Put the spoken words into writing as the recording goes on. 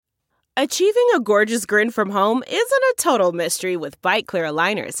Achieving a gorgeous grin from home isn't a total mystery with Bite Clear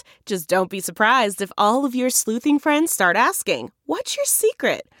aligners. Just don't be surprised if all of your sleuthing friends start asking, "What's your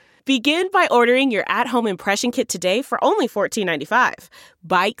secret?" Begin by ordering your at-home impression kit today for only $14.95.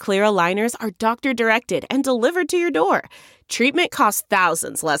 Bite Clear aligners are doctor-directed and delivered to your door. Treatment costs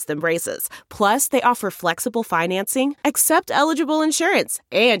thousands less than braces. Plus, they offer flexible financing, accept eligible insurance,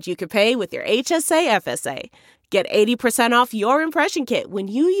 and you can pay with your HSA FSA. Get 80% off your impression kit when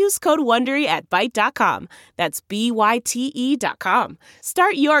you use code WONDERY at Byte.com. That's BYTE.com.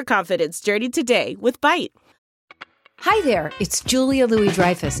 Start your confidence journey today with Byte. Hi there, it's Julia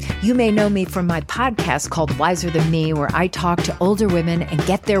Louis-Dreyfus. You may know me from my podcast called Wiser Than Me, where I talk to older women and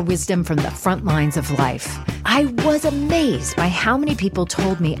get their wisdom from the front lines of life. I was amazed by how many people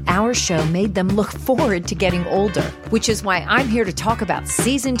told me our show made them look forward to getting older, which is why I'm here to talk about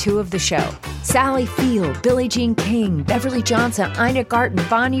season 2 of the show. Sally Field, Billie Jean King, Beverly Johnson, Ina Garten,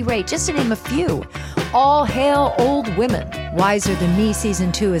 Bonnie Raitt, just to name a few. All hail old women. Wiser Than Me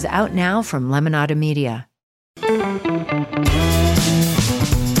season 2 is out now from Lemonada Media.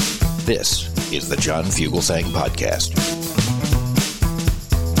 This is the John Fugelsang Podcast.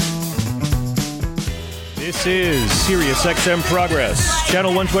 This is Sirius XM Progress,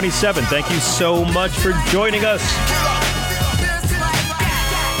 Channel 127. Thank you so much for joining us.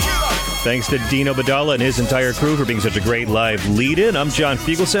 Thanks to Dino Badala and his entire crew for being such a great live lead-in. I'm John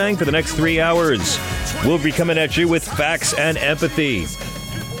Fugelsang. For the next 3 hours, we'll be coming at you with facts and empathy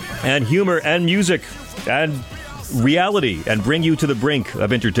and humor and music and reality and bring you to the brink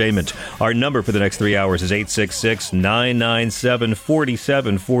of entertainment. Our number for the next 3 hours is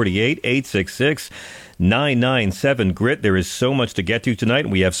 866-997-4748, 866-997-GRIT. There is so much to get to tonight,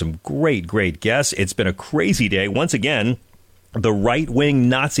 and we have some great guests. It's been a crazy day. Once again, the right-wing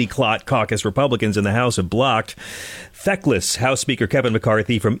Nazi clot caucus Republicans in the House have blocked feckless House Speaker Kevin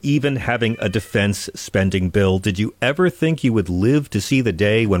McCarthy from even having a defense spending bill. Did you ever think you would live to see the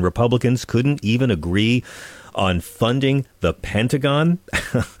day when Republicans couldn't even agree on funding the Pentagon?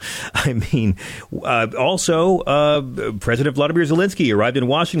 I mean, also, President Vladimir Zelensky arrived in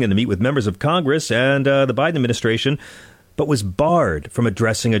Washington to meet with members of Congress and the Biden administration, but was barred from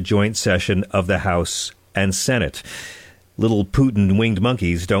addressing a joint session of the House and Senate. Little Putin-winged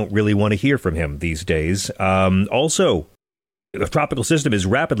monkeys don't really want to hear from him these days. Also, a tropical system is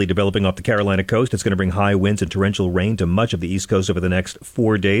rapidly developing off the Carolina coast. It's going to bring high winds and torrential rain to much of the East Coast over the next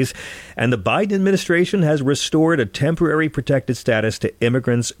 4 days. And the Biden administration has restored a temporary protected status to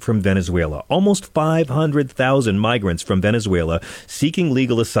immigrants from Venezuela. Almost 500,000 migrants from Venezuela seeking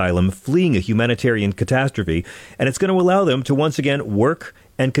legal asylum, fleeing a humanitarian catastrophe. And it's going to allow them to once again work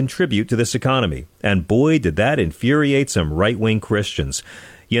and contribute to this economy. And boy, did that infuriate some right-wing Christians.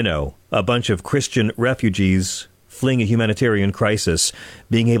 You know, a bunch of Christian refugees fleeing a humanitarian crisis,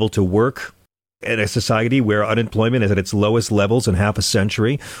 being able to work in a society where unemployment is at its lowest levels in half a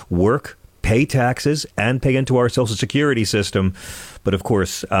century, work, pay taxes, and pay into our Social Security system. But of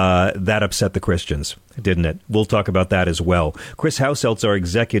course, that upset the Christians, didn't it? We'll talk about that as well. Chris Househelt's our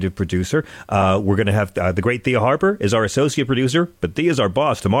executive producer. We're going to have the great Thea Harper is our associate producer, but Thea's our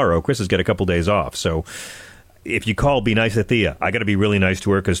boss tomorrow. Chris has got a couple days off, so if you call, be nice to Thea. I got to be really nice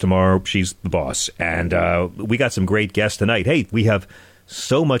to her because tomorrow she's the boss. And we got some great guests tonight. Hey, we have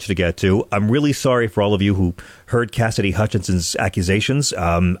so much to get to. I'm really sorry for all of you who heard Cassidy Hutchinson's accusations.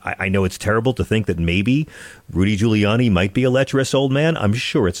 I know it's terrible to think that maybe Rudy Giuliani might be a lecherous old man. I'm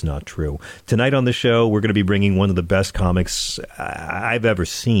sure it's not true. Tonight on the show, we're going to be bringing one of the best comics I've ever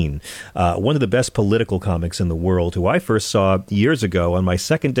seen. One of the best political comics in the world, who I first saw years ago on my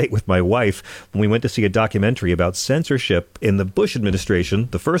second date with my wife when we went to see a documentary about censorship in the Bush administration,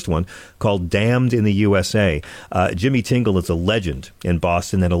 the first one, called Damned in the USA. Jimmy Tingle is a legend in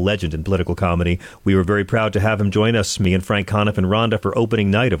Boston and a legend in political comedy. We were very proud to have him join us, me and Frank Conniff and Rhonda, for opening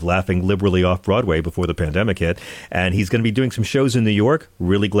night of Laughing Liberally Off-Broadway before the pandemic hit. And he's going to be doing some shows in New York.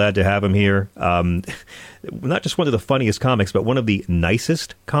 Really glad to have him here. Not just one of the funniest comics, but one of the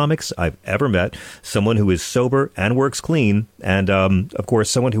nicest comics I've ever met. Someone who is sober and works clean. And, of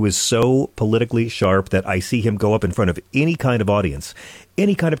course, someone who is so politically sharp that I see him go up in front of any kind of audience,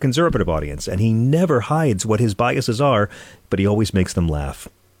 any kind of conservative audience, and he never hides what his biases are, but he always makes them laugh.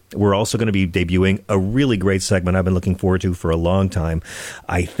 We're also going to be debuting a really great segment I've been looking forward to for a long time.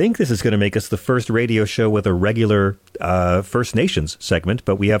 I think this is going to make us the first radio show with a regular First Nations segment,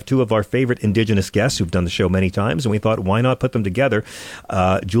 but we have two of our favorite Indigenous guests who've done the show many times, and we thought, why not put them together?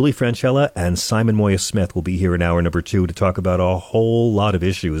 Julie Franchella and Simon Moya-Smith will be here in hour number 2 to talk about a whole lot of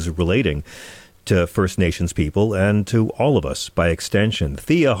issues relating to First Nations people and to all of us by extension.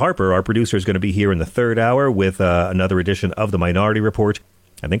 Thea Harper, our producer, is going to be here in the third hour with another edition of the Minority Report.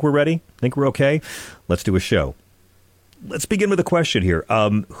 I think we're ready. I think we're okay. Let's do a show. Let's begin with a question here.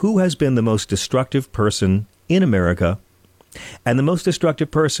 Who has been the most destructive person in America and the most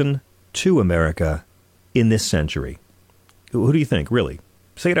destructive person to America in this century? Who do you think, really?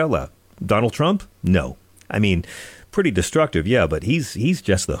 Say it out loud. Donald Trump? No. I mean, pretty destructive, yeah, but he's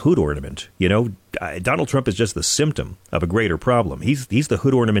just the hood ornament. You know, Donald Trump is just the symptom of a greater problem. He's the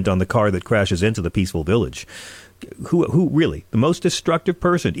hood ornament on the car that crashes into the peaceful village. Who really? The most destructive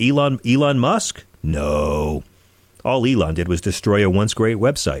person? Elon Musk? No. All Elon did was destroy a once great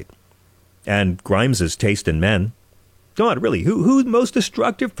website. And Grimes's taste in men. Come on, really, who's the most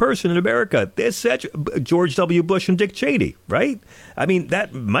destructive person in America? This George W. Bush and Dick Cheney, right? I mean,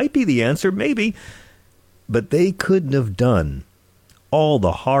 that might be the answer, maybe. But they couldn't have done all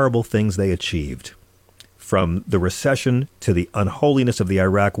the horrible things they achieved. From the recession to the unholiness of the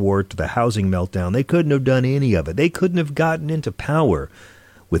Iraq war to the housing meltdown, they couldn't have done any of it. They couldn't have gotten into power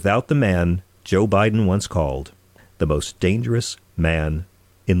without the man Joe Biden once called the most dangerous man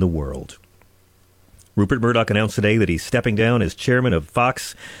in the world. Rupert Murdoch announced today that he's stepping down as chairman of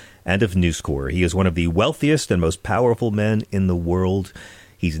Fox and of News Corp. He is one of the wealthiest and most powerful men in the world.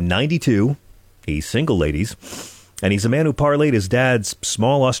 He's 92. He's single, ladies. And he's a man who parlayed his dad's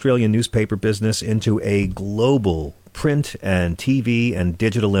small Australian newspaper business into a global print and TV and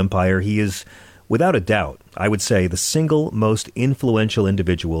digital empire. He is, without a doubt, I would say, the single most influential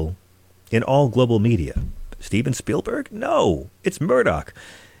individual in all global media. Steven Spielberg? No, it's Murdoch.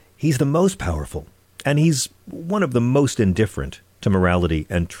 He's the most powerful. And he's one of the most indifferent to morality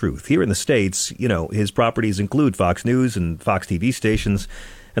and truth. Here in the States, you know, his properties include Fox News and Fox TV stations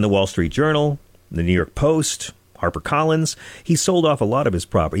and the Wall Street Journal, the New York Post, HarperCollins. He sold off a lot of his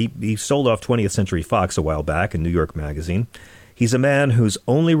property. He sold off 20th Century Fox a while back in New York Magazine. He's a man whose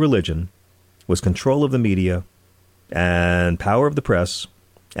only religion was control of the media and power of the press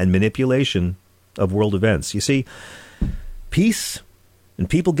and manipulation of world events. You see, peace and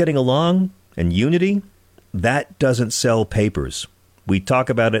people getting along and unity, that doesn't sell papers. We talk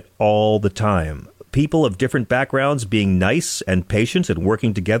about it all the time. People of different backgrounds being nice and patient and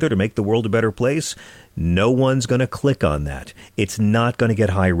working together to make the world a better place, no one's going to click on that. It's not going to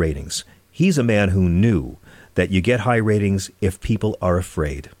get high ratings. He's a man who knew that you get high ratings if people are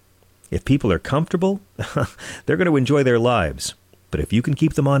afraid. If people are comfortable, they're going to enjoy their lives. But if you can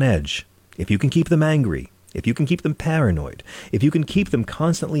keep them on edge, if you can keep them angry, if you can keep them paranoid, if you can keep them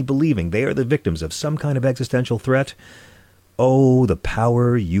constantly believing they are the victims of some kind of existential threat, oh, the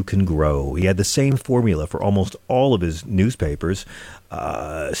power you can grow. He had the same formula for almost all of his newspapers.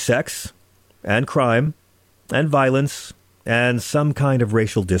 Sex and crime and violence and some kind of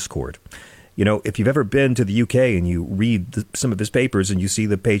racial discord. You know, if you've ever been to the UK and you read some of his papers and you see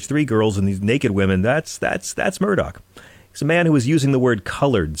the page 3 girls and these naked women, that's Murdoch. He's a man who was using the word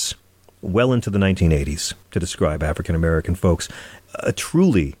coloreds well into the 1980s to describe African-American folks. A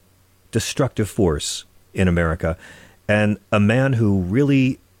truly destructive force in America, and a man who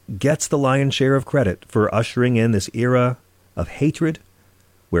really gets the lion's share of credit for ushering in this era of hatred,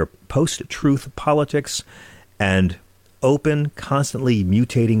 where post-truth politics and open, constantly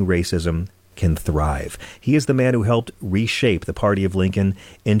mutating racism can thrive. He is the man who helped reshape the party of Lincoln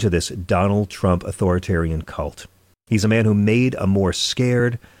into this Donald Trump authoritarian cult. He's a man who made a more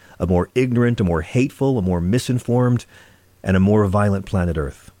scared, a more ignorant, a more hateful, a more misinformed, and a more violent planet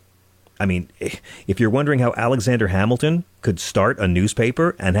Earth. I mean, if you're wondering how Alexander Hamilton could start a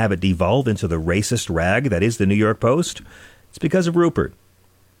newspaper and have it devolve into the racist rag that is the New York Post, it's because of Rupert.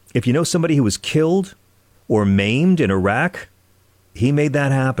 If you know somebody who was killed or maimed in Iraq, he made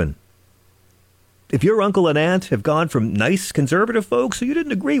that happen. If your uncle and aunt have gone from nice conservative folks who you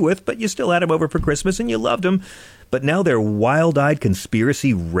didn't agree with, but you still had them over for Christmas and you loved them, but now they're wild-eyed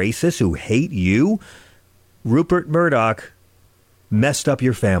conspiracy racists who hate you, Rupert Murdoch messed up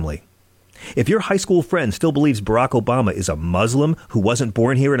your family. If your high school friend still believes Barack Obama is a Muslim who wasn't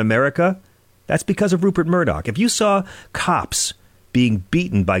born here in America, that's because of Rupert Murdoch. If you saw cops being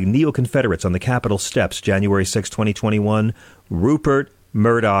beaten by neo-Confederates on the Capitol steps January 6, 2021, Rupert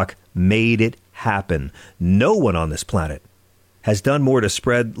Murdoch made it happen. No one on this planet has done more to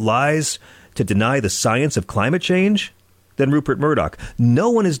spread lies, to deny the science of climate change than Rupert Murdoch. No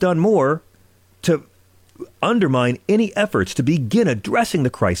one has done more to undermine any efforts to begin addressing the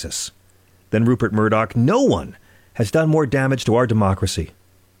crisis than Rupert Murdoch. No one has done more damage to our democracy.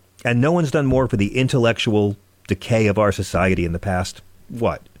 And no one's done more for the intellectual decay of our society in the past,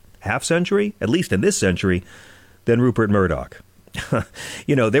 half century? At least in this century, than Rupert Murdoch.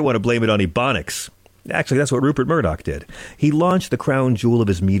 You know, they want to blame it on Ebonics. Actually, that's what Rupert Murdoch did. He launched the crown jewel of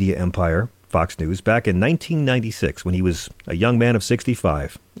his media empire Fox News back in 1996 when he was a young man of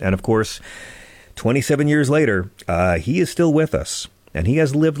 65. And of course, 27 years later, he is still with us. And he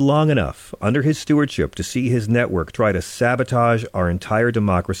has lived long enough under his stewardship to see his network try to sabotage our entire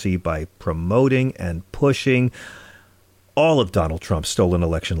democracy by promoting and pushing all of Donald Trump's stolen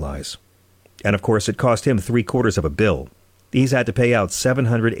election lies. And of course, it cost him $750 million. He's had to pay out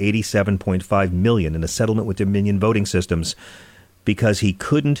 $787.5 million in a settlement with Dominion Voting Systems because he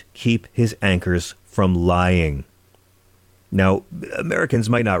couldn't keep his anchors from lying. Now, Americans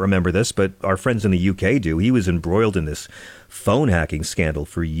might not remember this, but our friends in the UK do. He was embroiled in this phone hacking scandal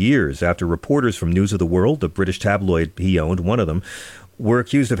for years after reporters from News of the World, the British tabloid he owned, one of them, were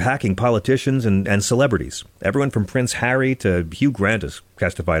accused of hacking politicians and celebrities. Everyone from Prince Harry to Hugh Grant has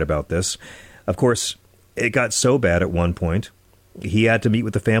testified about this. Of course, it got so bad at one point, he had to meet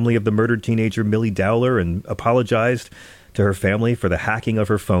with the family of the murdered teenager Millie Dowler and apologized to her family for the hacking of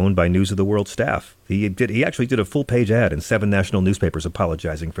her phone by News of the World staff. He actually did a full-page ad in 7 national newspapers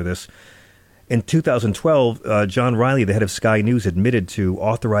apologizing for this. In 2012, John Riley, the head of Sky News, admitted to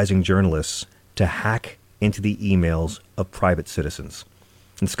authorizing journalists to hack into the emails of private citizens.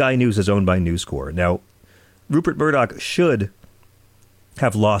 And Sky News is owned by News Corp. Now, Rupert Murdoch should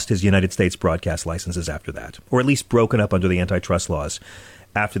have lost his United States broadcast licenses after that, or at least broken up under the antitrust laws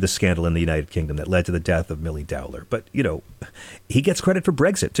after the scandal in the United Kingdom that led to the death of Millie Dowler. But, you know, he gets credit for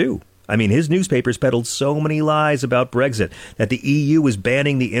Brexit, too. I mean, his newspapers peddled so many lies about Brexit, that the EU was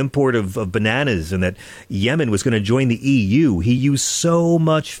banning the import of bananas and that Yemen was going to join the EU. He used so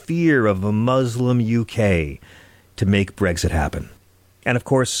much fear of a Muslim UK to make Brexit happen. And, of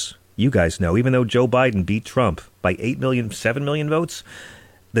course, you guys know, even though Joe Biden beat Trump by 7 million votes,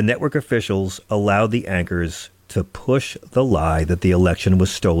 the network officials allowed the anchors to push the lie that the election was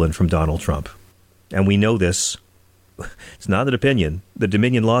stolen from Donald Trump. And we know this. It's not an opinion. The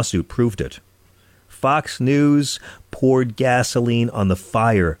Dominion lawsuit proved it. Fox News poured gasoline on the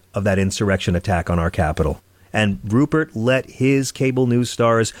fire of that insurrection attack on our Capitol. And Rupert let his cable news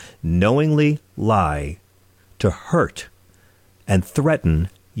stars knowingly lie to hurt and threaten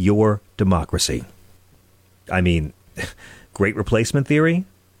your democracy. I mean, great replacement theory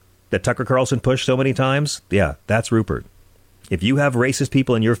that Tucker Carlson pushed so many times? Yeah, that's Rupert. If you have racist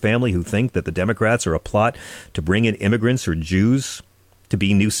people in your family who think that the Democrats are a plot to bring in immigrants or Jews to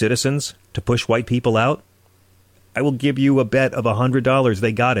be new citizens, to push white people out, I will give you a bet of $100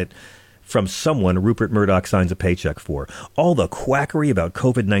 they got it from someone Rupert Murdoch signs a paycheck for. All the quackery about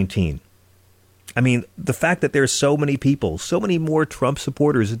COVID-19. I mean, the fact that there's so many people, so many more Trump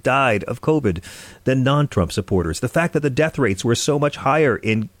supporters died of COVID than non-Trump supporters. The fact that the death rates were so much higher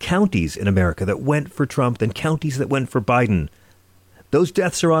in counties in America that went for Trump than counties that went for Biden. Those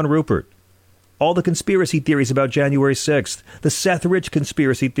deaths are on Rupert. All the conspiracy theories about January 6th, the Seth Rich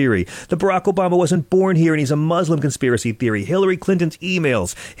conspiracy theory, the Barack Obama wasn't born here and he's a Muslim conspiracy theory, Hillary Clinton's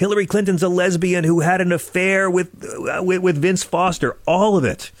emails, Hillary Clinton's a lesbian who had an affair with Vince Foster, all of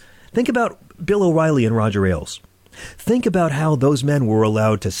it. Think about Bill O'Reilly and Roger Ailes. Think about how those men were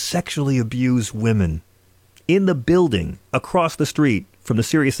allowed to sexually abuse women in the building across the street from the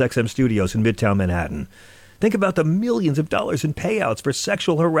SiriusXM studios in Midtown Manhattan. Think about the millions of dollars in payouts for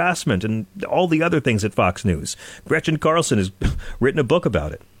sexual harassment and all the other things at Fox News. Gretchen Carlson has written a book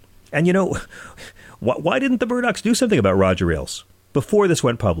about it. And, you know, why didn't the Murdochs do something about Roger Ailes before this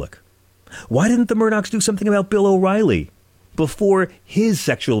went public? Why didn't the Murdochs do something about Bill O'Reilly before his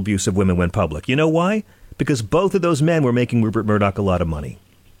sexual abuse of women went public? You know why? Because both of those men were making Rupert Murdoch a lot of money.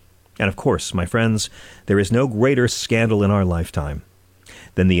 And of course, my friends, there is no greater scandal in our lifetime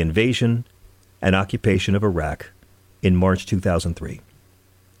than the invasion and occupation of Iraq in March 2003.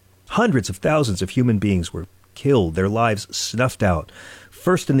 Hundreds of thousands of human beings were killed, their lives snuffed out.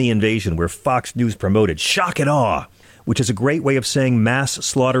 First in the invasion, where Fox News promoted shock and awe, which is a great way of saying mass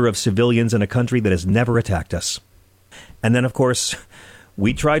slaughter of civilians in a country that has never attacked us. And then, of course,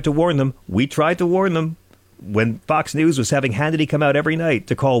 we tried to warn them. When Fox News was having Hannity come out every night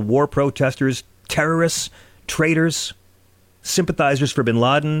to call war protesters terrorists, traitors, sympathizers for bin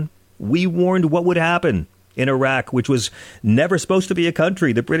Laden, we warned what would happen in Iraq, which was never supposed to be a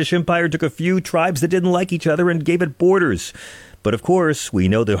country. The British Empire took a few tribes that didn't like each other and gave it borders. But of course, we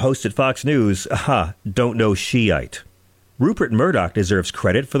know the host at Fox News, don't know Shiite. Rupert Murdoch deserves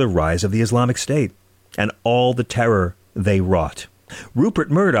credit for the rise of the Islamic State and all the terror they wrought. Rupert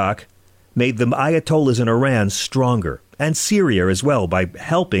Murdoch made the Ayatollahs in Iran stronger, and Syria as well, by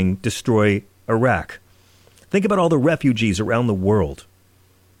helping destroy Iraq. Think about all the refugees around the world.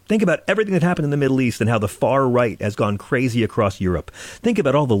 Think about everything that happened in the Middle East and how the far right has gone crazy across Europe. Think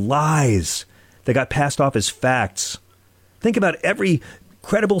about all the lies that got passed off as facts. Think about every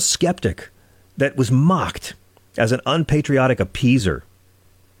credible skeptic that was mocked as an unpatriotic appeaser.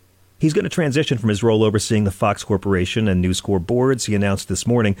 He's going to transition from his role overseeing the Fox Corporation and News Corp boards. He announced this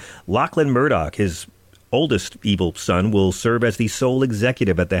morning Lachlan Murdoch, his oldest evil son, will serve as the sole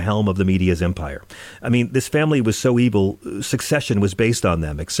executive at the helm of the media's empire. I mean, this family was so evil, Succession was based on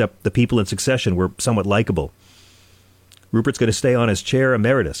them, except the people in Succession were somewhat likable. Rupert's going to stay on as chair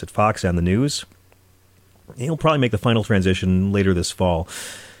emeritus at Fox and the News. He'll probably make the final transition later this fall.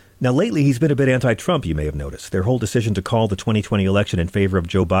 Now, lately, he's been a bit anti-Trump, you may have noticed. Their whole decision to call the 2020 election in favor of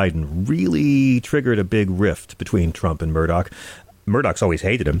Joe Biden really triggered a big rift between Trump and Murdoch. Murdoch's always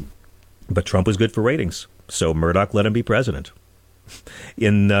hated him, but Trump was good for ratings, so Murdoch let him be president.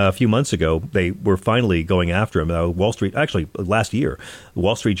 A few months ago, they were finally going after him. Last year, the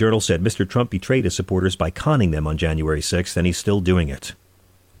Wall Street Journal said Mr. Trump betrayed his supporters by conning them on January 6th, and he's still doing it.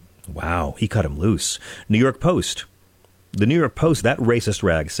 Wow, he cut him loose. New York Post. The New York Post, that racist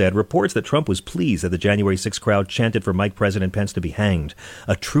rag, said reports that Trump was pleased that the January 6th crowd chanted for President Pence to be hanged.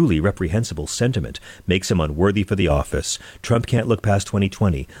 A truly reprehensible sentiment makes him unworthy for the office. Trump can't look past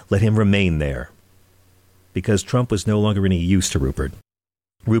 2020. Let him remain there. Because Trump was no longer any use to Rupert.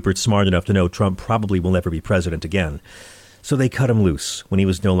 Rupert's smart enough to know Trump probably will never be president again. So they cut him loose when he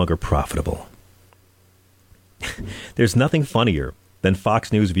was no longer profitable. There's nothing funnier than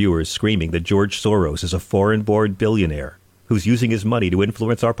Fox News viewers screaming that George Soros is a foreign-born billionaire who's using his money to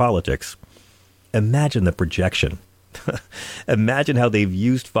influence our politics. Imagine the projection. Imagine how they've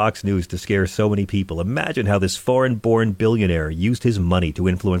used Fox News to scare so many people. Imagine how this foreign-born billionaire used his money to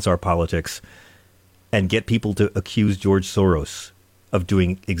influence our politics and get people to accuse George Soros of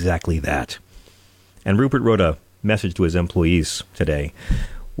doing exactly that. And Rupert wrote a message to his employees today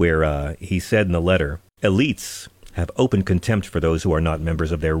where he said in the letter, elites have open contempt for those who are not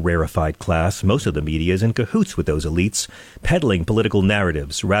members of their rarefied class. Most of the media is in cahoots with those elites, peddling political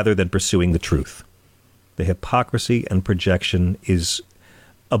narratives rather than pursuing the truth. The hypocrisy and projection is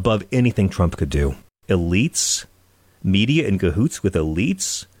above anything Trump could do. Elites? Media in cahoots with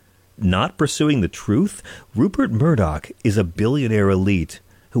elites? Not pursuing the truth? Rupert Murdoch is a billionaire elite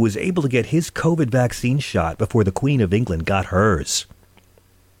who was able to get his COVID vaccine shot before the Queen of England got hers.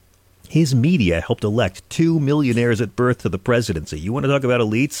 His media helped elect 2 millionaires at birth to the presidency. You want to talk about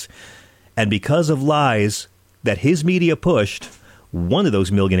elites? And because of lies that his media pushed, one of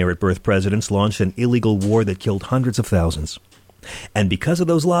those millionaire at birth presidents launched an illegal war that killed hundreds of thousands. And because of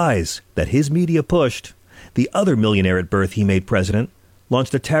those lies that his media pushed, the other millionaire at birth he made president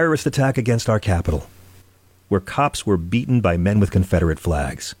launched a terrorist attack against our Capitol, where cops were beaten by men with Confederate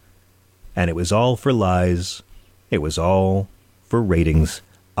flags. And it was all for lies. It was all for ratings,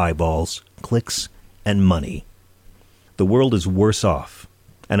 eyeballs, clicks, and money. The world is worse off,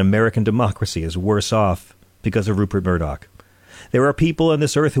 and American democracy is worse off because of Rupert Murdoch. There are people on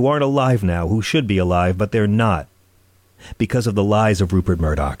this earth who aren't alive now, who should be alive, but they're not, because of the lies of Rupert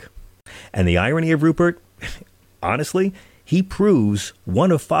Murdoch. And the irony of Rupert, honestly, he proves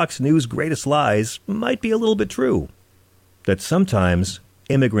one of Fox News' greatest lies might be a little bit true. That sometimes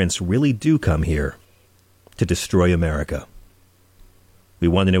immigrants really do come here to destroy America. We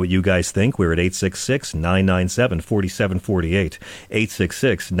want to know what you guys think. We're at 866-997-4748.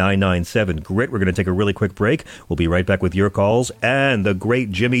 866-997-GRIT. We're going to take a really quick break. We'll be right back with your calls and the great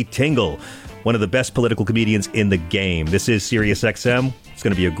Jimmy Tingle, one of the best political comedians in the game. This is Sirius XM. It's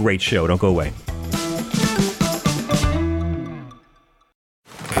going to be a great show. Don't go away.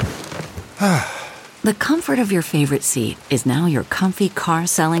 The comfort of your favorite seat is now your comfy car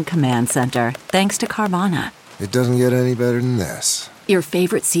selling command center, thanks to Carvana. It doesn't get any better than this. Your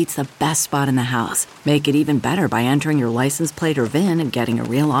favorite seat's the best spot in the house. Make it even better by entering your license plate or VIN and getting a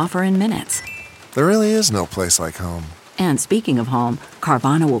real offer in minutes. There really is no place like home. And speaking of home,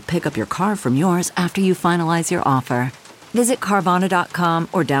 Carvana will pick up your car from yours after you finalize your offer. Visit Carvana.com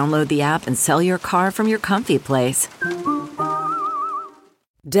or download the app and sell your car from your comfy place.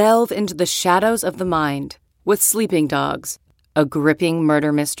 Delve into the shadows of the mind with Sleeping Dogs, a gripping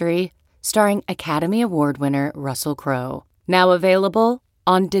murder mystery starring Academy Award winner Russell Crowe. Now available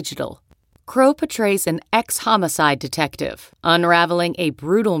on digital. Crowe portrays an ex-homicide detective unraveling a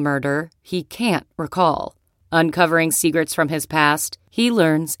brutal murder he can't recall. Uncovering secrets from his past, he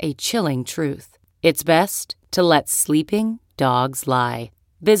learns a chilling truth. It's best to let sleeping dogs lie.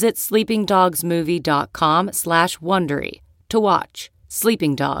 Visit sleepingdogsmovie.com/Wondery to watch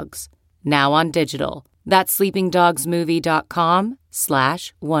Sleeping Dogs, now on digital. That's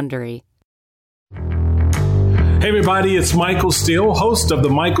sleepingdogsmovie.com/Wondery. Hey everybody, it's Michael Steele, host of the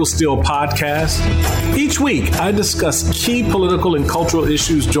Michael Steele Podcast. Each week, I discuss key political and cultural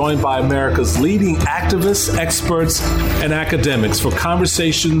issues joined by America's leading activists, experts, and academics for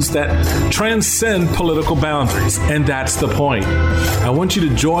conversations that transcend political boundaries. And that's the point. I want you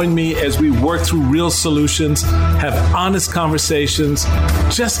to join me as we work through real solutions, have honest conversations,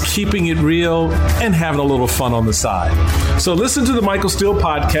 just keeping it real and having a little fun on the side. So listen to the Michael Steele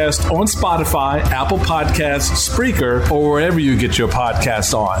Podcast on Spotify, Apple Podcasts, Spreaker, or wherever you get your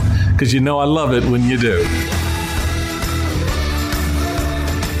podcasts on, because you know I love it when you do.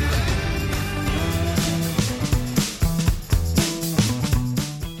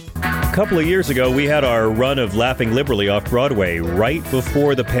 A couple of years ago, we had our run of Laughing Liberally off Broadway right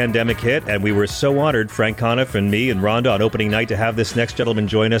before the pandemic hit, and we were so honored, Frank Conniff and me and Rhonda, on opening night to have this next gentleman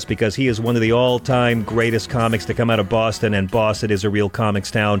join us because he is one of the all-time greatest comics to come out of Boston, and Boston is a real comics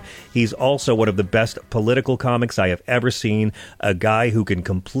town. He's also one of the best political comics I have ever seen, a guy who can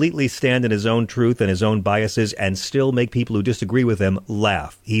completely stand in his own truth and his own biases and still make people who disagree with him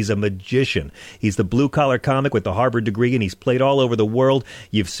laugh. He's a magician. He's the blue-collar comic with the Harvard degree, and he's played all over the world.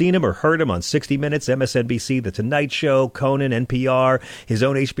 You've seen him or heard him on 60 Minutes, MSNBC, The Tonight Show, Conan, NPR, his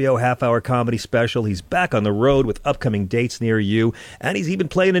own HBO half-hour comedy special. He's back on the road with upcoming dates near you, and he's even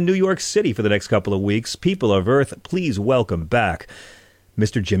playing in New York City for the next couple of weeks. People of Earth, please welcome back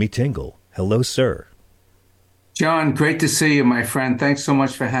Mr. Jimmy Tingle. Hello, sir. John, great to see you, my friend. Thanks so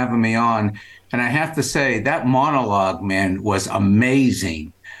much for having me on. And I have to say, that monologue, man, was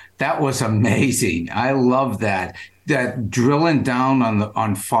amazing. That was amazing. I love that. That drilling down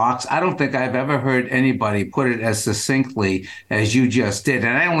on Fox. I don't think I've ever heard anybody put it as succinctly as you just did,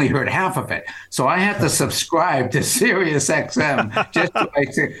 and I only heard half of it. So I had to subscribe to Sirius XM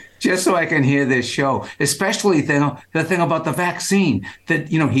just so I can hear this show. Especially the thing about the vaccine. That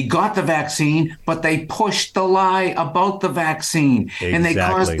he got the vaccine, but they pushed the lie about the vaccine, exactly. And they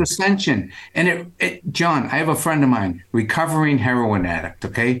caused dissension. And John, I have a friend of mine, recovering heroin addict.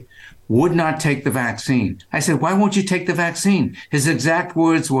 Okay. Would not take the vaccine. I said, why won't you take the vaccine? His exact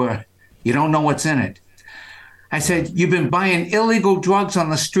words were, you don't know what's in it. I said, you've been buying illegal drugs on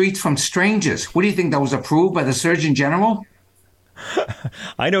the streets from strangers. What do you think, that was approved by the Surgeon General?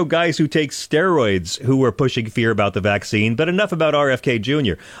 I know guys who take steroids who were pushing fear about the vaccine, but enough about RFK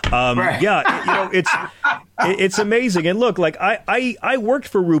Jr. Right. Yeah, it's amazing. And look, like I worked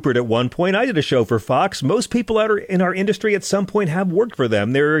for Rupert at one point. I did a show for Fox. Most people out in our industry at some point have worked for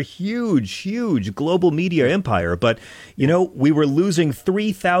them. They're a huge, huge global media empire. But, we were losing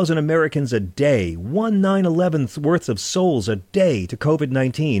 3,000 Americans a day, 1/9/11 worth of souls a day to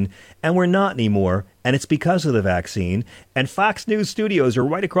COVID-19, and we're not anymore. And it's because of the vaccine. And Fox News studios are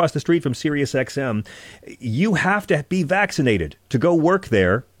right across the street from Sirius XM. You have to be vaccinated to go work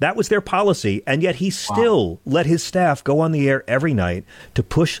there. That was their policy. And yet he still let his staff go on the air every night to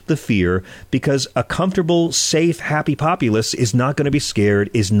push the fear, because a comfortable, safe, happy populace is not going to be scared,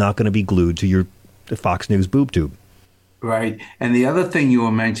 is not going to be glued to your Fox News boob tube. Right. And the other thing you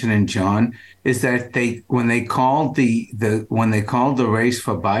were mentioning, John, is that when they called the race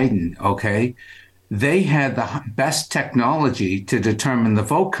for Biden, okay, they had the best technology to determine the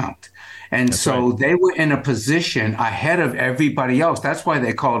vote count. And that's so right. They were in a position ahead of everybody else. That's why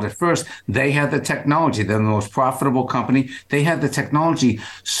they called it first. They had the technology. They're the most profitable company. They had the technology.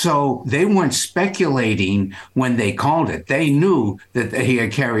 So they weren't speculating when they called it. They knew that he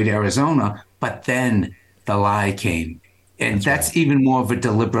had carried Arizona, but then the lie came. And that's even more of a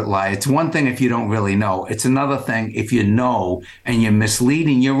deliberate lie. It's one thing if you don't really know. It's another thing if you know and you're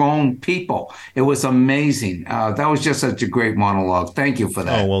misleading your own people. It was amazing. That was just such a great monologue. Thank you for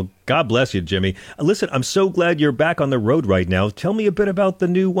that. Oh, well, God bless you, Jimmy. Listen, I'm so glad you're back on the road right now. Tell me a bit about the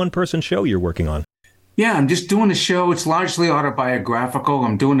new one-person show you're working on. Yeah, I'm just doing a show. It's largely autobiographical.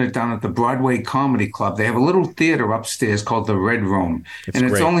 I'm doing it down at the Broadway Comedy Club. They have a little theater upstairs called the Red Room.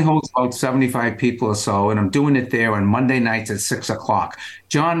 It only holds about 75 people or so. And I'm doing it there on Monday nights at 6 o'clock.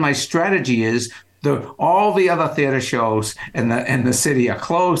 John, my strategy is all the other theater shows in the city are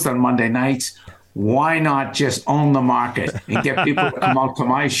closed on Monday nights. Why not just own the market and get people to come out to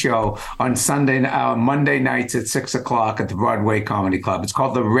my show on Monday nights at 6 o'clock at the Broadway Comedy Club? It's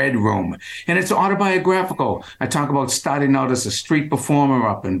called The Red Room, and it's autobiographical. I talk about starting out as a street performer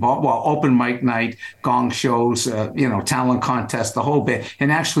up in open mic night, gong shows, talent contest, the whole bit,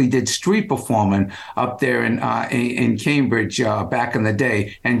 and actually did street performing up there in Cambridge back in the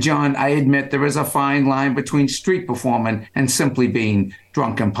day. And John, I admit there is a fine line between street performing and simply being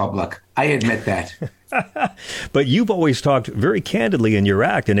drunk in public. I admit that. But you've always talked very candidly in your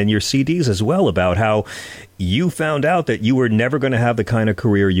act and in your CDs as well about how you found out that you were never going to have the kind of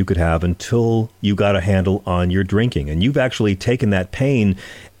career you could have until you got a handle on your drinking. And you've actually taken that pain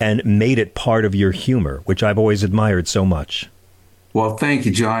and made it part of your humor, which I've always admired so much. Well, thank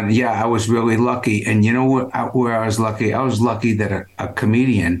you, John. Yeah, I was really lucky. And you know where I was lucky? I was lucky that a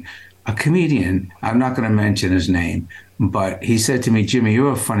comedian, I'm not going to mention his name, but he said to me, Jimmy,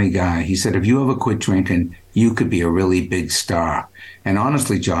 you're a funny guy. He said, if you ever quit drinking, you could be a really big star. And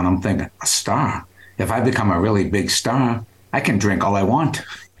honestly, John, I'm thinking, a star? If I become a really big star, I can drink all I want.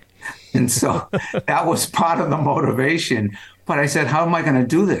 And so that was part of the motivation. But I said, how am I going to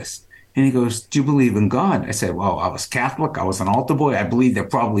do this? And he goes, do you believe in God? I said, well, I was Catholic. I was an altar boy. I believe there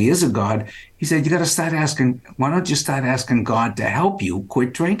probably is a God. He said, you got to start asking, why don't you start asking God to help you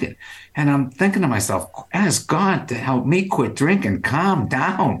quit drinking? And I'm thinking to myself, ask God to help me quit drinking. Calm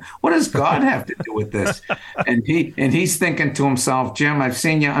down. What does God have to do with this? And he's thinking to himself, Jim, I've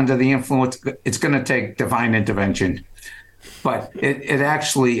seen you under the influence. It's going to take divine intervention. But it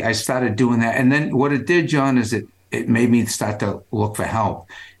actually, I started doing that. And then what it did, John, is it made me start to look for help.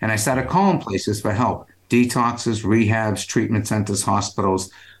 And I started calling places for help. Detoxes, rehabs, treatment centers,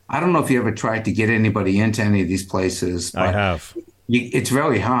 hospitals. I don't know if you ever tried to get anybody into any of these places. But I have. It's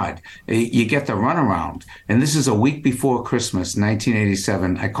very hard. You get the runaround. And this is a week before Christmas,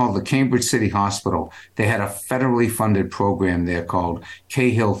 1987. I called the Cambridge City Hospital. They had a federally funded program there called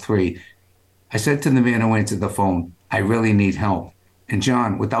Cahill 3. I said to the man who answered the phone, I really need help. And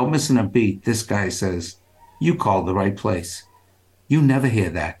John, without missing a beat, this guy says, you called the right place. You never hear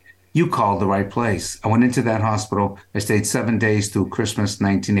that. You called the right place. I went into that hospital. I stayed 7 days through Christmas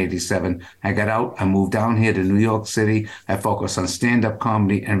 1987. I got out. I moved down here to New York City. I focused on stand-up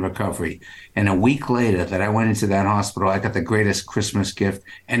comedy and recovery. And a week later that I went into that hospital, I got the greatest Christmas gift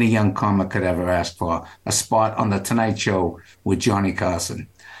any young comic could ever ask for, a spot on The Tonight Show with Johnny Carson.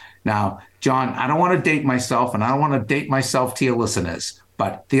 Now, John, I don't want to date myself, and I don't want to date myself to your listeners,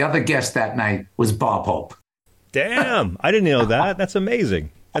 but the other guest that night was Bob Hope. Damn, I didn't know that. That's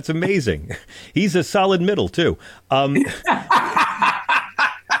amazing. That's amazing. He's a solid middle, too. I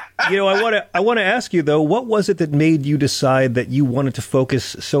want to ask you, though, what was it that made you decide that you wanted to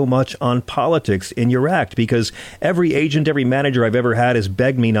focus so much on politics in your act? Because every agent, every manager I've ever had has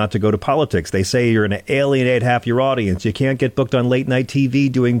begged me not to go to politics. They say you're going to alienate half your audience. You can't get booked on late night TV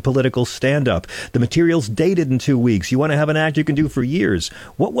doing political stand-up. The material's dated in 2 weeks. You want to have an act you can do for years.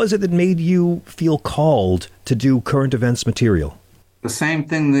 What was it that made you feel called to do current events material? The same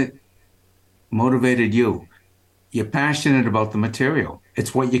thing that motivated you. You're passionate about the material.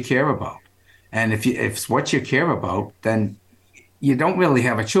 It's what you care about. And if it's what you care about, then you don't really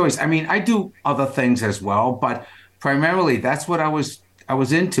have a choice. I mean, I do other things as well, but primarily that's what I was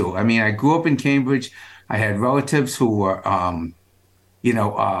into. I mean, I grew up in Cambridge. I had relatives who were, on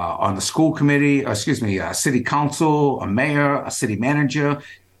the school committee, city council, a mayor, a city manager.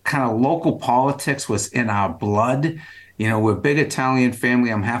 Kind of local politics was in our blood. You know, we're a big Italian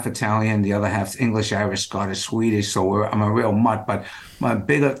family. I'm half Italian. The other half's English, Irish, Scottish, Swedish. So I'm a real mutt. But my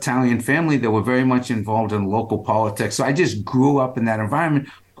big Italian family, they were very much involved in local politics. So I just grew up in that environment.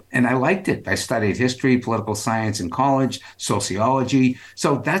 And I liked it. I studied history, political science in college, sociology.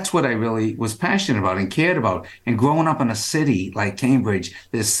 So that's what I really was passionate about and cared about. And growing up in a city like Cambridge,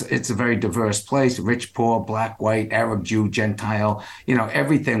 it's a very diverse place, rich, poor, black, white, Arab, Jew, Gentile,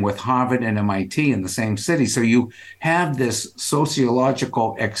 everything with Harvard and MIT in the same city. So you have this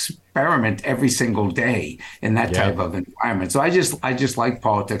sociological experiment every single day in that type of environment. So I just like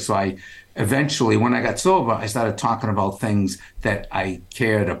politics. So eventually, when I got sober, I started talking about things that I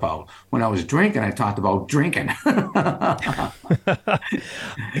cared about. When I was drinking, I talked about drinking.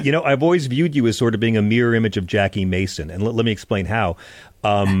 I've always viewed you as sort of being a mirror image of Jackie Mason. And let me explain how.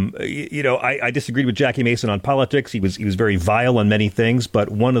 I disagreed with Jackie Mason on politics. He was very vile on many things,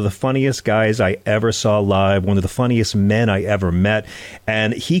 but one of the funniest guys I ever saw live, one of the funniest men I ever met.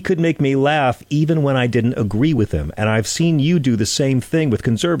 And he could make me laugh even when I didn't agree with him. And I've seen you do the same thing with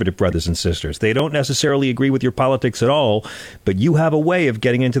conservative brothers and sisters. They don't necessarily agree with your politics at all, but you have a way of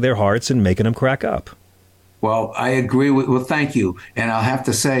getting into their hearts and making them crack up. Well, I agree well, thank you. And I'll have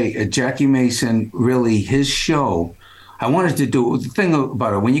to say, Jackie Mason, really, his show, I wanted to do, the thing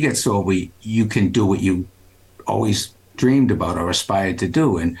about it, when you get sober, you can do what you always dreamed about or aspired to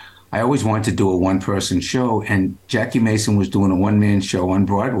do. And I always wanted to do a one-person show, and Jackie Mason was doing a one-man show on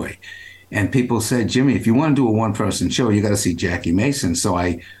Broadway. And people said, Jimmy, if you want to do a one-person show, you got to see Jackie Mason. So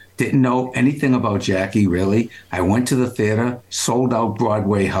I didn't know anything about Jackie, really. I went to the theater, sold out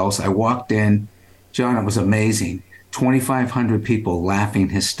Broadway house. I walked in. John, it was amazing. 2,500 people laughing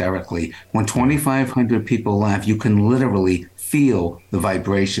hysterically. When 2,500 people laugh, you can literally feel the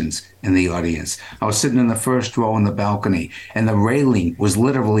vibrations in the audience. I was sitting in the first row in the balcony, and the railing was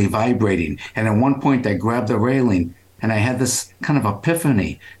literally vibrating. And at one point, I grabbed the railing, and I had this kind of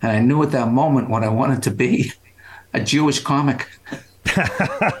epiphany. And I knew at that moment what I wanted to be, a Jewish comic.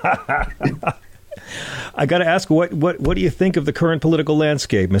 I got to ask, what do you think of the current political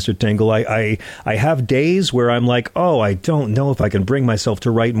landscape, Mr. Tingle? I have days where I'm like, oh, I don't know if I can bring myself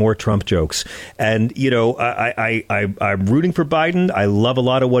to write more Trump jokes. And, you know, I'm rooting for Biden. I love a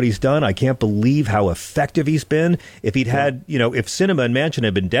lot of what he's done. I can't believe how effective he's been. If he'd had, you know, if Sinema and Manchin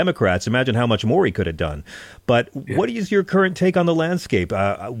had been Democrats, imagine how much more he could have done. But what is your current take on the landscape?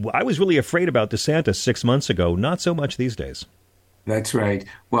 I was really afraid about DeSantis 6 months ago. Not so much these days. That's right.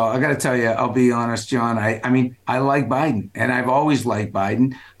 Well, I got to tell you, I'll be honest, John. I mean, I like Biden, and I've always liked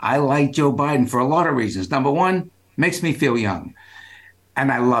Biden. I like Joe Biden for a lot of reasons. Number one, makes me feel young.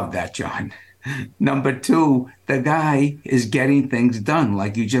 And I love that, John. Number two, the guy is getting things done.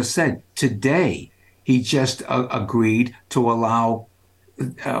 Like you just said, today, he just agreed to allow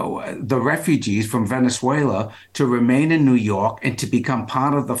the refugees from Venezuela to remain in New York and to become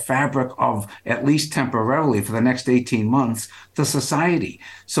part of the fabric of, at least temporarily for the next 18 months, the society.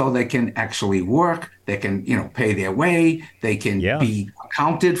 So they can actually work, they can, you know, pay their way, they can be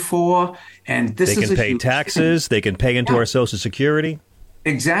accounted for. And this they can pay taxes, they can pay into our Social Security.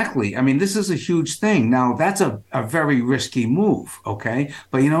 Exactly. I mean, this is a huge thing. Now, that's a very risky move, okay?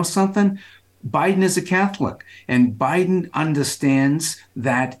 But you know something? Biden is a Catholic, and Biden understands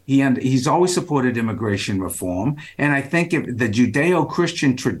that he's always supported immigration reform. And I think if the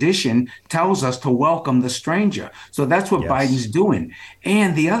Judeo-Christian tradition tells us to welcome the stranger. So that's what Biden's doing.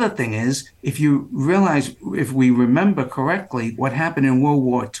 And the other thing is, if you realize, if we remember correctly, what happened in World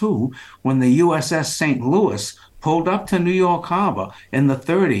War II when the USS St. Louis pulled up to New York Harbor in the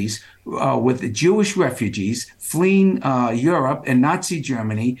 30s with Jewish refugees fleeing Europe and Nazi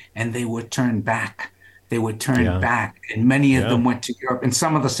Germany, and they were turned back. They were turned back, and many of them went to Europe. And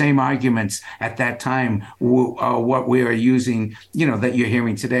some of the same arguments at that time were what we are using, you know, that you're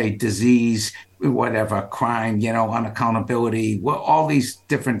hearing today: disease, whatever, crime, you know, unaccountability, well, all these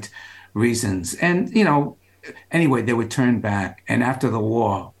different reasons. And, you know, anyway, they were turned back. And after the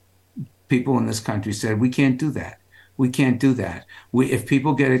war, people in this country said, we can't do that. We can't do that. If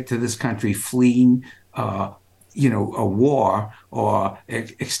people get into this country fleeing, you know, a war or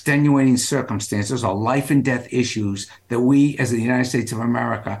extenuating circumstances or life and death issues, that we as the United States of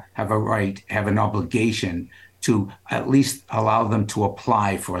America have a right, have an obligation to at least allow them to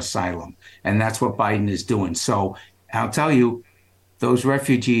apply for asylum. And that's what Biden is doing. So I'll tell you, those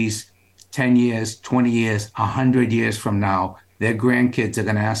refugees, 10 years, 20 years, 100 years from now, their grandkids are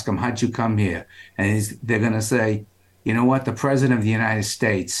going to ask them, how'd you come here? And they're going to say, you know what? The president of the United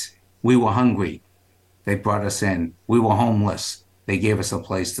States, we were hungry. They brought us in. We were homeless. They gave us a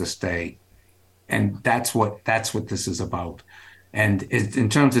place to stay. And that's what this is about. And in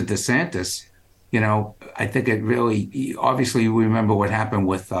terms of DeSantis, you know, I think it really, obviously you remember what happened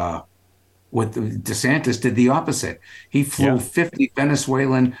with DeSantis did the opposite. He flew 50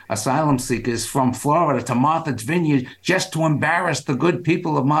 Venezuelan asylum seekers from Florida to Martha's Vineyard just to embarrass the good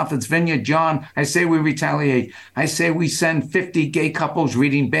people of Martha's Vineyard. John, I say we retaliate. I say we send 50 gay couples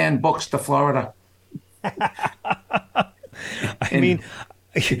reading banned books to Florida. I mean,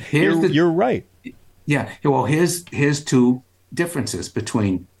 you're right. Yeah. Well, here's two differences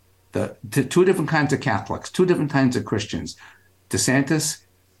between the two different kinds of Catholics, two different kinds of Christians. DeSantis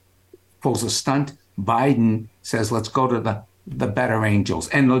pulls a stunt. Biden says, let's go to the better angels.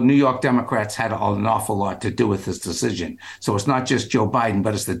 And the New York Democrats had an awful lot to do with this decision. So it's not just Joe Biden,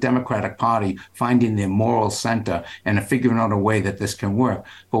 but it's the Democratic Party finding their moral center and figuring out a way that this can work.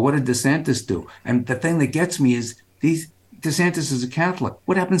 But what did DeSantis do? And the thing that gets me is DeSantis is a Catholic.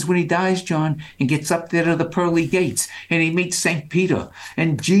 What happens when he dies, John, and gets up there to the pearly gates and he meets St. Peter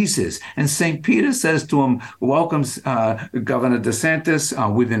and Jesus? And St. Peter says to him, welcomes Governor DeSantis.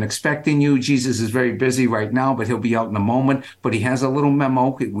 We've been expecting you. Jesus is very busy right now, but he'll be out in a moment. But he has a little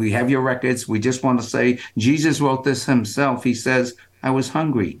memo. We have your records. We just want to say Jesus wrote this himself. He says, I was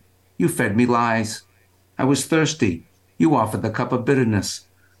hungry. You fed me lies. I was thirsty. You offered the cup of bitterness.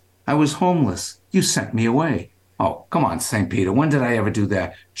 I was homeless. You sent me away. Oh, come on, St. Peter. When did I ever do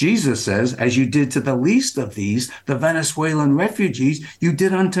that? Jesus says, as you did to the least of these, the Venezuelan refugees, you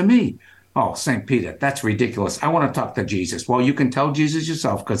did unto me. Oh, St. Peter, that's ridiculous. I want to talk to Jesus. Well, you can tell Jesus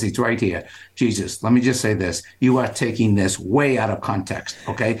yourself because he's right here. Jesus, let me just say this. You are taking this way out of context,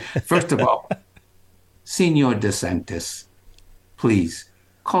 okay? First of all, Senor DeSantis, please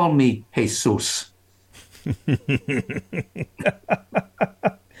call me Jesus.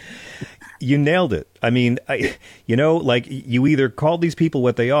 You nailed it. I mean, like you either call these people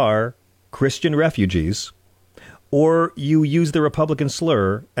what they are, Christian refugees, or you use the Republican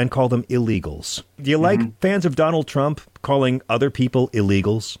slur and call them illegals. Do you like fans of Donald Trump calling other people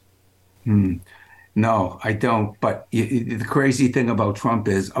illegals? No, I don't. But the crazy thing about Trump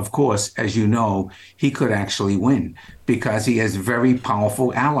is, of course, as you know, he could actually win because he has very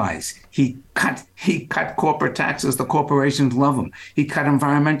powerful allies. He cut corporate taxes. The corporations love him. He cut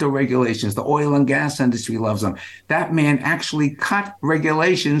environmental regulations. The oil and gas industry loves him. That man actually cut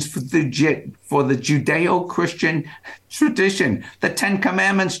regulations for the Judeo-Christian tradition. The 10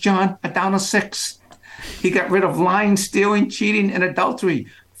 Commandments, John, are down to 6. He got rid of lying, stealing, cheating, and adultery.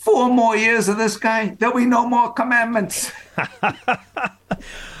 4 more years of this guy, there'll be no more commandments.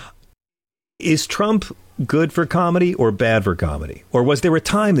 Is Trump good for comedy or bad for comedy? Or was there a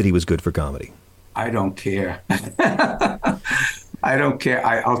time that he was good for comedy? I don't care. I don't care.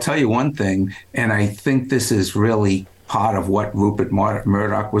 I'll tell you one thing, and I think this is really part of what Rupert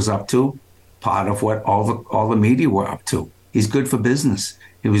Murdoch was up to, part of what all the media were up to. He's good for business.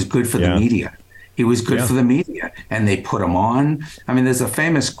 He was good for the media. He was good for the media, and they put him on. I mean, there's a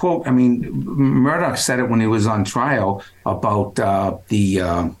famous quote. I mean, Murdoch said it when he was on trial about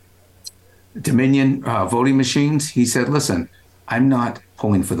the Dominion voting machines. He said, listen, I'm not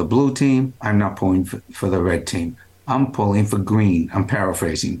pulling for the blue team. I'm not pulling for the red team. I'm pulling for green. I'm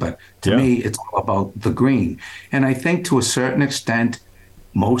paraphrasing, but to me, it's all about the green. And I think to a certain extent,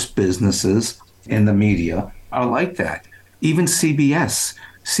 most businesses in the media are like that. Even CBS,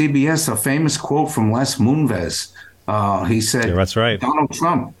 a famous quote from Les Moonves. He said, that's right.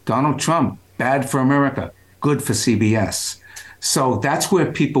 Donald Trump, bad for America, good for CBS. So that's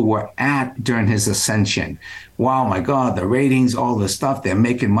where people were at during his ascension. Wow, my God, the ratings, all this stuff, they're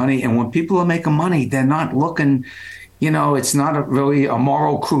making money. And when people are making money, they're not looking, it's not really a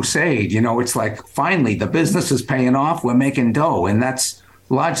moral crusade. It's like, finally, the business is paying off. We're making dough. And that's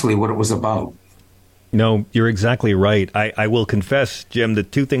largely what it was about. No, you're exactly right. I will confess, Jim, the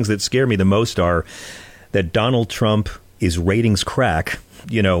 2 things that scare me the most are that Donald Trump is ratings crack.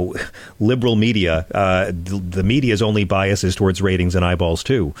 Liberal media, the media's only bias is towards ratings and eyeballs,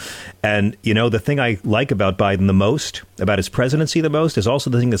 too. And, the thing I like about Biden the most, about his presidency the most, is also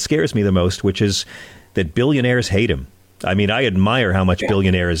the thing that scares me the most, which is that billionaires hate him. I mean, I admire how much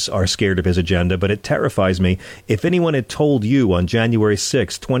billionaires are scared of his agenda, but it terrifies me. If anyone had told you on January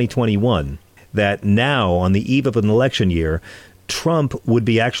 6, 2021, that now, on the eve of an election year, Trump would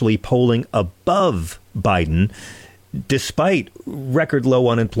be actually polling above Biden, despite record low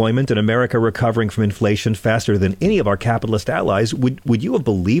unemployment and America recovering from inflation faster than any of our capitalist allies, would you have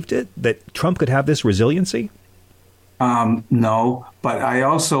believed it, that Trump could have this resiliency? No, but I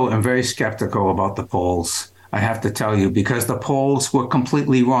also am very skeptical about the polls. I have to tell you, because the polls were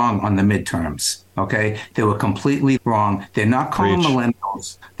completely wrong on the midterms. Okay, they were completely wrong. They're not calling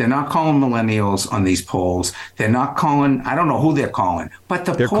millennials. They're not calling millennials on these polls. They're not calling. I don't know who they're calling, but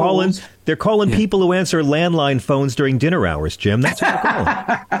they're polls. They're calling people who answer landline phones during dinner hours, Jim. That's what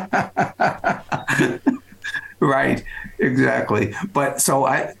they're calling. Right, exactly. But so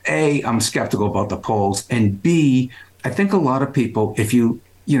I'm skeptical about the polls, and B, I think a lot of people, if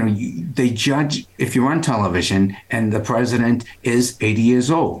they judge if you're on television and the president is 80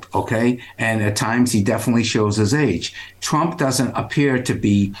 years old, okay? And at times he definitely shows his age. Trump doesn't appear to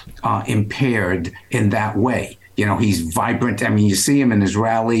be impaired in that way. He's vibrant. I mean, you see him in his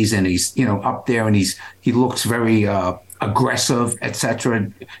rallies and he's, up there and he looks very aggressive,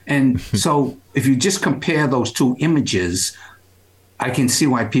 etc. And so if you just compare those 2 images, I can see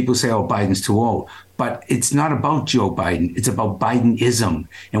why people say, oh, Biden's too old. But it's not about Joe Biden. It's about Bidenism.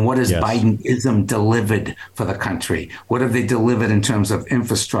 And what has Bidenism delivered for the country? What have they delivered in terms of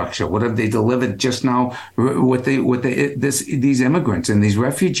infrastructure? What have they delivered just now with these immigrants and these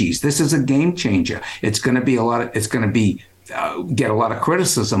refugees? This is a game changer. It's going to be get a lot of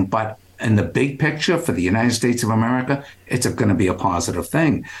criticism, but in the big picture for the United States of America, it's going to be a positive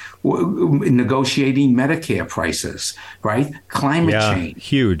thing. Negotiating Medicare prices, right? Climate change.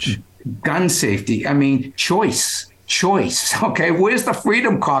 Huge. Gun safety. I mean, choice. Okay, where's the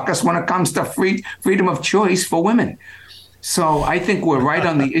Freedom Caucus when it comes to freedom of choice for women? So I think we're right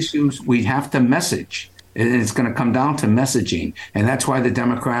on the issues we have to message. It's going to come down to messaging. And that's why the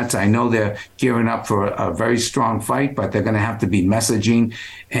Democrats, I know they're gearing up for a very strong fight, but they're going to have to be messaging.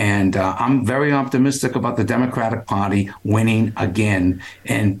 And I'm very optimistic about the Democratic Party winning again.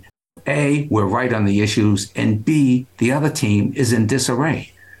 And A, we're right on the issues. And B, the other team is in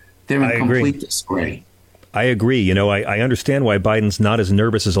disarray. They're in complete disarray. I agree. You know, I understand why Biden's not as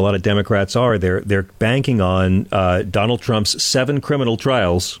nervous as a lot of Democrats are. They're banking on Donald Trump's 7 criminal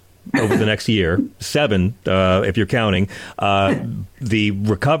trials over the next year, 7, if you're counting. The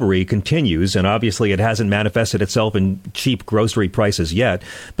recovery continues, and obviously it hasn't manifested itself in cheap grocery prices yet,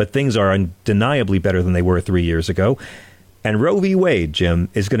 but things are undeniably better than they were 3 years ago. And Roe v. Wade, Jim,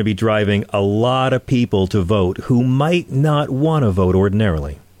 is going to be driving a lot of people to vote who might not want to vote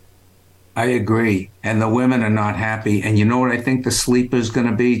ordinarily. I agree. And the women are not happy. And you know what I think the sleeper is going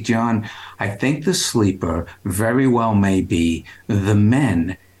to be, John? I think the sleeper very well may be the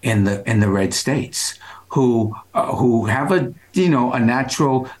men in the red states who have a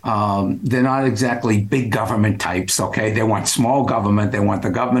natural, they're not exactly big government types, okay? They want small government. They want the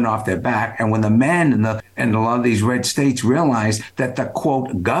government off their back. And when the men in a lot of these red states realize that the,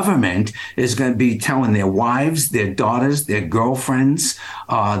 quote, government is going to be telling their wives, their daughters, their girlfriends,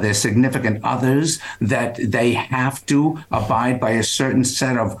 their significant others that they have to abide by a certain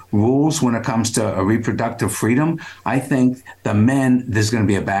set of rules when it comes to reproductive freedom, I think there's going to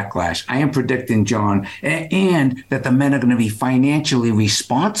be a backlash. I am predicting, John, and that the men are going to be financially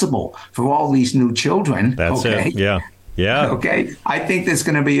responsible for all these new children. That's okay? it. Yeah. Yeah. Okay. I think there's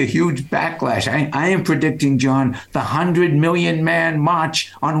going to be a huge backlash. I am predicting, John, the 100 million man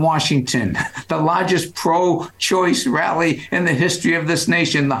march on Washington, the largest pro-choice rally in the history of this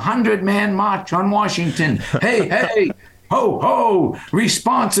nation, the 100-man march on Washington. Hey, hey. Ho, ho,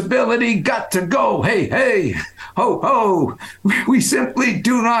 responsibility got to go. Hey, hey, ho, ho, we simply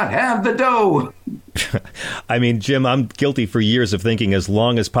do not have the dough. I mean, Jim, I'm guilty for years of thinking as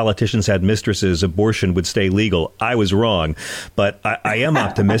long as politicians had mistresses, abortion would stay legal. I was wrong, but I am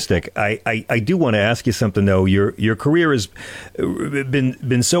optimistic. I do want to ask you something, though. Your career has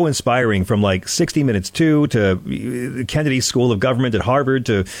been so inspiring, from like 60 Minutes 2 to Kennedy School of Government at Harvard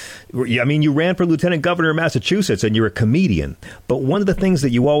to, I mean, you ran for lieutenant governor of Massachusetts and you're a comedian. But one of the things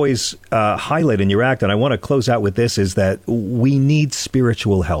that you always highlight in your act, and I want to close out with this, is that we need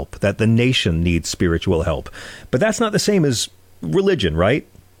spiritual help, that the nation needs spiritual help. But that's not the same as religion, right?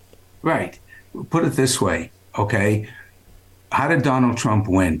 Right. Put it this way, okay? How did Donald Trump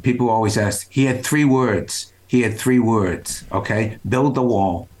win? People always ask. He had 3 words. Okay? Build the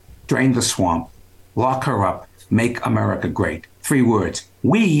wall, drain the swamp, lock her up, make America great. 3 words.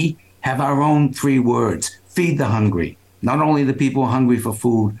 We have our own 3 words. Feed the hungry. Not only the people who are hungry for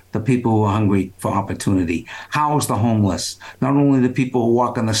food, the people who are hungry for opportunity. House the homeless. Not only the people who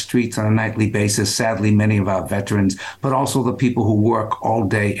walk on the streets on a nightly basis, sadly, many of our veterans, but also the people who work all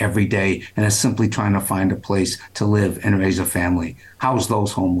day, every day, and are simply trying to find a place to live and raise a family. House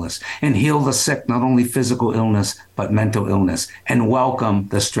those homeless. And heal the sick, not only physical illness, but mental illness. And welcome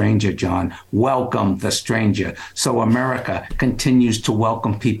the stranger, John. Welcome the stranger. So America continues to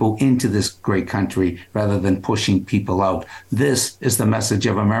welcome people into this great country rather than pushing people out. This is the message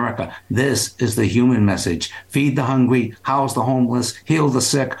of America. This is the human message. Feed the hungry, house the homeless, heal the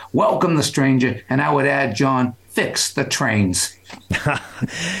sick, welcome the stranger, and I would add, John, fix the trains.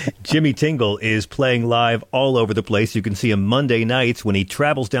 Jimmy Tingle is playing live all over the place. You can see him Monday nights when he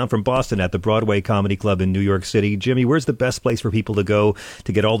travels down from Boston at the Broadway Comedy Club in New York City. Jimmy, where's the best place for people to go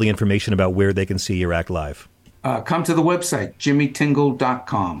to get all the information about where they can see your act live? Come to the website,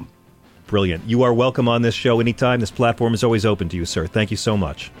 jimmytingle.com. Brilliant. You are welcome on this show anytime. This platform is always open to you, sir. Thank you so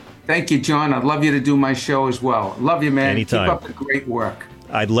much. Thank you, John. I'd love you to do my show as well. Love you, man. Anytime. Keep up the great work.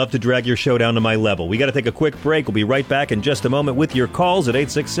 I'd love to drag your show down to my level. We got to take a quick break. We'll be right back in just a moment with your calls at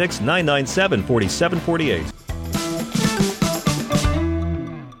 866-997-4748.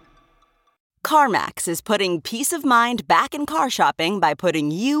 CarMax is putting peace of mind back in car shopping by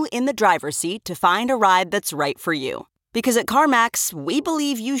putting you in the driver's seat to find a ride that's right for you. Because at CarMax, we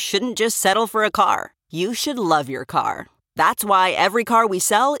believe you shouldn't just settle for a car. You should love your car. That's why every car we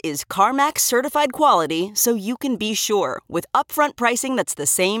sell is CarMax certified quality, so you can be sure, with upfront pricing that's the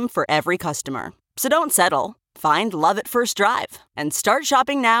same for every customer. So don't settle. Find love at first drive and start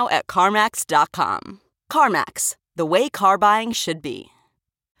shopping now at CarMax.com. CarMax, the way car buying should be.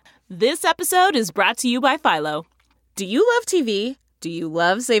 This episode is brought to you by Philo. Do you love TV? Do you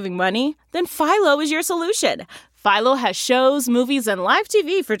love saving money? Then Philo is your solution. Philo has shows, movies, and live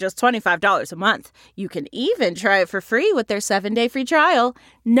TV for just $25 a month. You can even try it for free with their 7-day free trial.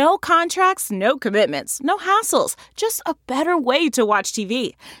 No contracts, no commitments, no hassles. Just a better way to watch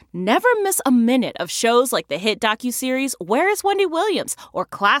TV. Never miss a minute of shows like the hit docuseries Where is Wendy Williams? Or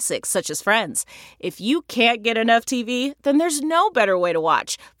classics such as Friends. If you can't get enough TV, then there's no better way to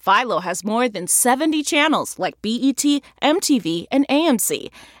watch. Philo has more than 70 channels like BET, MTV, and AMC.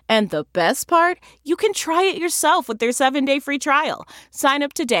 And the best part? You can try it yourself with their 7-day free trial. Sign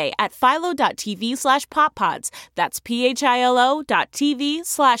up today at philo.tv/poppods. That's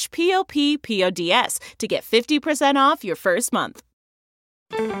philo.tv/POPPODS to get 50% off your first month.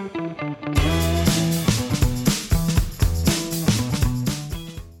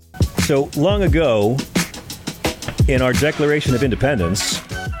 So long ago, in our Declaration of Independence,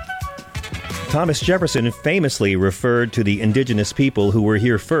 Thomas Jefferson famously referred to the indigenous people who were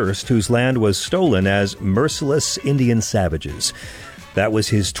here first, whose land was stolen, as merciless Indian savages. That was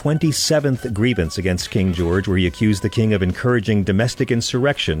his 27th grievance against King George, where he accused the king of encouraging domestic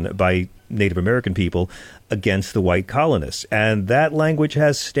insurrection by Native American people against the white colonists. And that language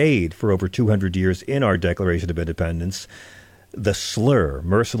has stayed for over 200 years in our Declaration of Independence. The slur,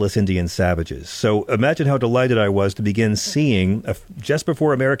 merciless Indian savages. So imagine how delighted I was to begin seeing, just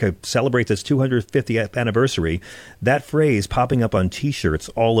before America celebrates its 250th anniversary, that phrase popping up on T-shirts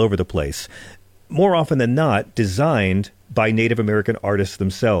all over the place. More often than not, designed by Native American artists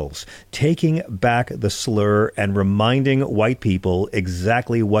themselves, taking back the slur and reminding white people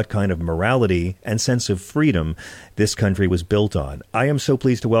exactly what kind of morality and sense of freedom this country was built on. I am so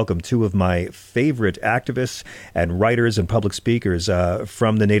pleased to welcome two of my favorite activists and writers and public speakers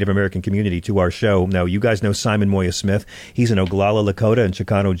from the Native American community to our show. Now, you guys know Simon Moya Smith. He's an Oglala Lakota and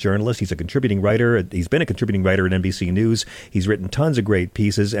Chicano journalist. He's a contributing writer. He's been a contributing writer at NBC News. He's written tons of great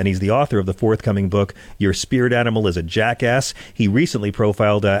pieces, and he's the author of the forthcoming book, Your Spirit Animal is a Jackass. He recently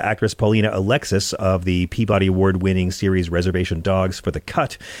profiled actress Paulina Alexis of the Peabody Award-winning series Reservation Dogs for The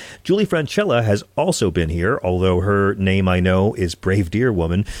Cut. Julie Francella has also been here, although her name I know is Brave Deer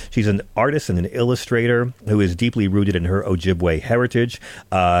Woman. She's an artist and an illustrator who is deeply rooted in her Ojibwe heritage.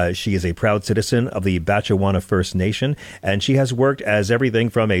 She is a proud citizen of the Batchewana First Nation, and she has worked as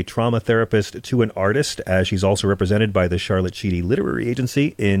everything from a trauma therapist to an artist. She's also represented by the Charlotte Sheedy Literary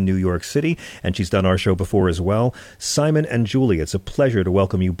Agency in New York City, and she's done our show before as well. Simon and Julie, it's a pleasure to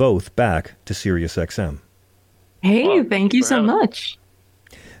welcome you both back to SiriusXM. Hey, thank you so much.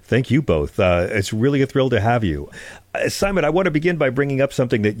 Thank you both. It's really a thrill to have you. Simon, I want to begin by bringing up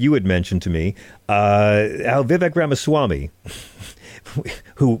something that you had mentioned to me. How Vivek Ramaswamy,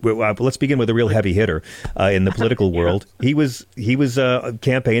 who let's begin with a real heavy hitter in the political world. He was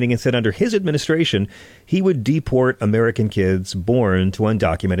campaigning and said under his administration he would deport American kids born to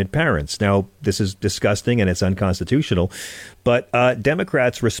undocumented parents. Now, this is disgusting and it's unconstitutional, but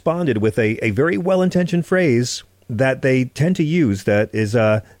Democrats responded with a very well-intentioned phrase that they tend to use, that is,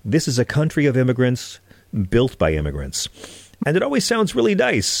 this is a country of immigrants built by immigrants. And it always sounds really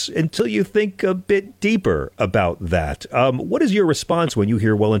nice until you think a bit deeper about that. What is your response when you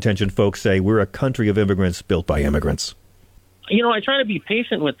hear well-intentioned folks say we're a country of immigrants built by immigrants? You know, I try to be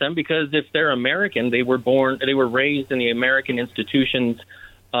patient with them because if they're American, they were raised in the American institutions,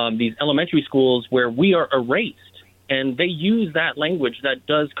 these elementary schools where we are erased. And they use that language that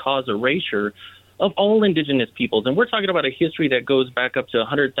does cause erasure of all indigenous peoples. And we're talking about a history that goes back up to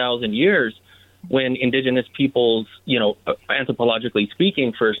 100,000 years when indigenous peoples, anthropologically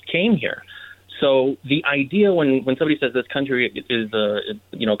speaking, first came here. So the idea when somebody says this country is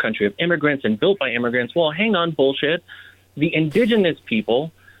a country of immigrants and built by immigrants, well, hang on, bullshit. The indigenous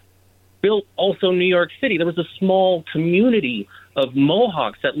people built also New York City. There was a small community of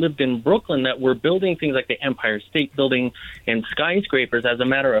Mohawks that lived in Brooklyn that were building things like the Empire State Building and skyscrapers. As a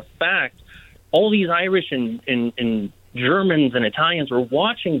matter of fact, all these Irish and Germans and Italians were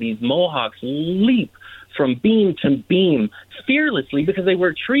watching these Mohawks leap from beam to beam fearlessly because they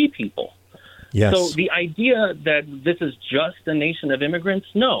were tree people. Yes. So the idea that this is just a nation of immigrants,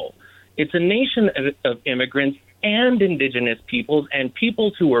 no. It's a nation of immigrants and indigenous peoples and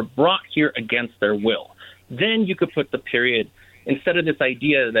peoples who were brought here against their will. Then you could put the period instead of this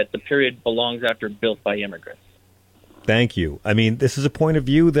idea that the period belongs after built by immigrants. Thank you. I mean, this is a point of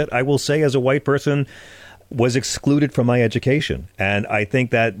view that I will say as a white person was excluded from my education. And I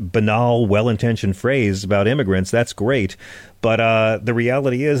think that banal, well-intentioned phrase about immigrants, that's great. But the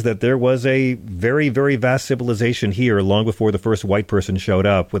reality is that there was a very, very vast civilization here long before the first white person showed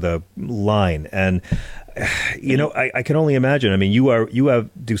up with a line. And, I can only imagine. I mean, you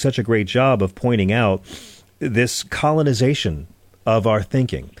do such a great job of pointing out this colonization of our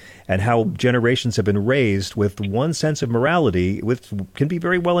thinking and how generations have been raised with one sense of morality, which can be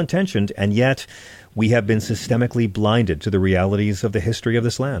very well-intentioned, and yet we have been systemically blinded to the realities of the history of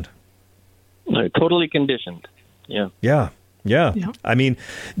this land. Totally conditioned. Yeah. Yeah. I mean,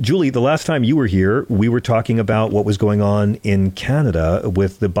 Julie, the last time you were here, we were talking about what was going on in Canada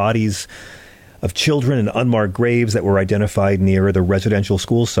with the bodies of children and unmarked graves that were identified near the residential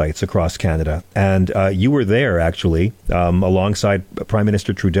school sites across Canada. And you were there, actually, alongside Prime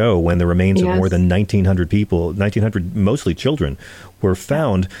Minister Trudeau when the remains of more than 1,900 people, 1,900 mostly children, were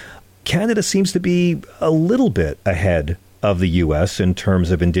found. Canada seems to be a little bit ahead of the U.S. in terms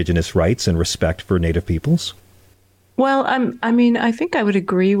of Indigenous rights and respect for Native peoples. Well, I think I would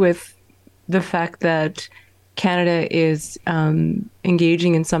agree with the fact that Canada is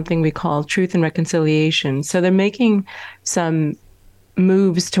engaging in something we call truth and reconciliation. So they're making some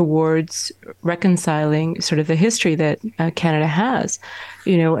moves towards reconciling sort of the history that Canada has,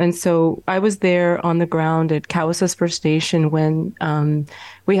 and so I was there on the ground at Cowessess First Nation when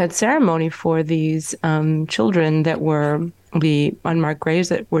we had ceremony for these children that were the unmarked graves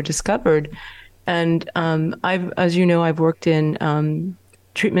that were discovered. And I've worked in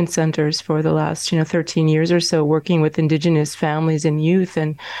treatment centers for the last, 13 years or so, working with Indigenous families and youth.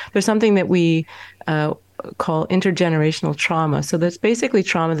 And there's something that we call intergenerational trauma. So that's basically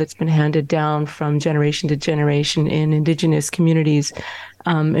trauma that's been handed down from generation to generation in Indigenous communities,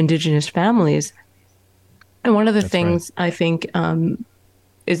 Indigenous families. And one of the things I think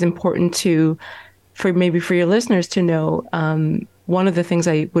is important for your listeners to know, one of the things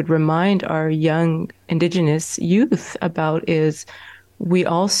I would remind our young Indigenous youth about is we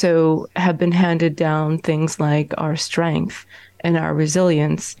also have been handed down things like our strength and our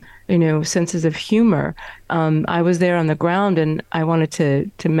resilience, senses of humor. I was there on the ground, and I wanted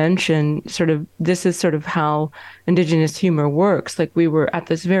to mention this is sort of how Indigenous humor works. Like, we were at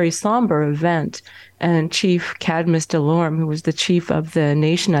this very somber event, and Chief Cadmus Delorme, who was the chief of the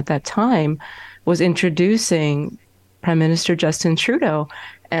nation at that time, was introducing Prime Minister Justin Trudeau.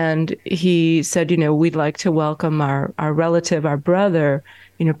 And he said, we'd like to welcome our relative, our brother,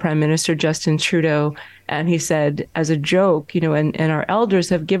 Prime Minister Justin Trudeau. And he said, as a joke, and our elders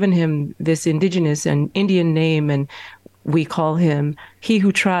have given him this Indigenous and Indian name, and we call him He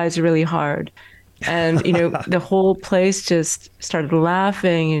Who Tries Really Hard. And, the whole place just started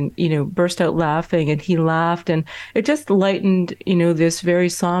laughing and, burst out laughing, and he laughed, and it just lightened, this very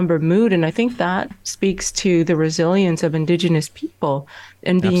somber mood. And I think that speaks to the resilience of Indigenous people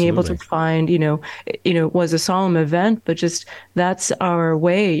and being able to find, it was a solemn event, but just that's our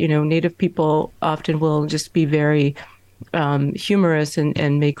way. Native people often will just be very humorous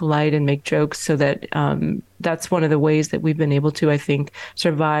and make light and make jokes, so that that's one of the ways that we've been able to, I think,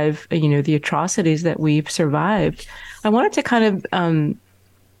 survive, the atrocities that we've survived. I wanted to kind of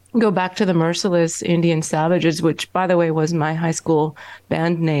go back to the Merciless Indian Savages, which, by the way, was my high school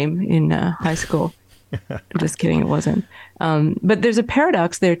band name in high school. I'm just kidding, it wasn't. But there's a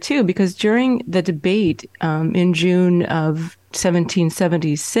paradox there, too, because during the debate in June of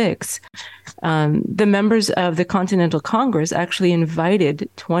 1776, the members of the Continental Congress actually invited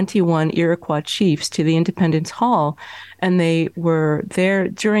 21 Iroquois chiefs to the Independence Hall, and they were there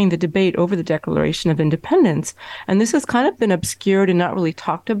during the debate over the Declaration of Independence. And this has kind of been obscured and not really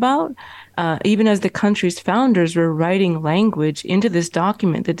talked about, even as the country's founders were writing language into this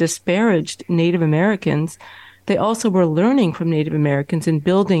document that disparaged Native Americans. They also were learning from Native Americans and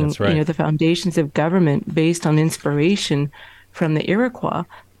building, the foundations of government based on inspiration from the Iroquois.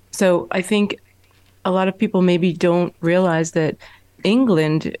 So I think a lot of people maybe don't realize that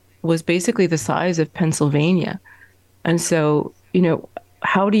England was basically the size of Pennsylvania. And so,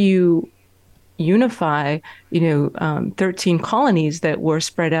 how do you unify, 13 colonies that were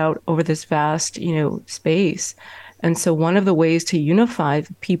spread out over this vast, space? And so one of the ways to unify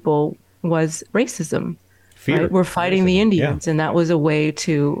the people was racism. Fear. Right? We're fighting the Indians, and that was a way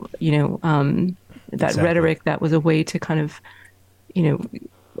to, that rhetoric, that was a way to kind of,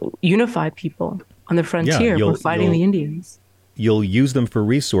 unify people on the frontier. We're fighting the Indians. You'll use them for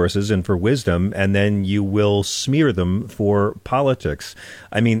resources and for wisdom, and then you will smear them for politics.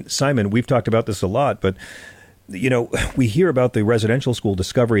 I mean, Simon, we've talked about this a lot, but, we hear about the residential school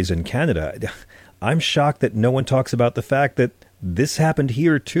discoveries in Canada. I'm shocked that no one talks about the fact that this happened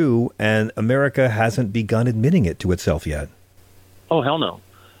here, too, and America hasn't begun admitting it to itself yet. Oh, hell no.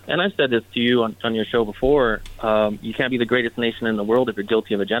 And I've said this to you on your show before. You can't be the greatest nation in the world if you're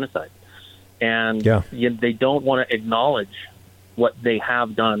guilty of a genocide. And they don't want to acknowledge what they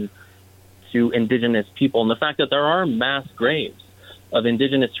have done to Indigenous people. And the fact that there are mass graves of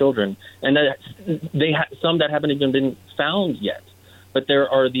Indigenous children, and that some that haven't even been found yet. But there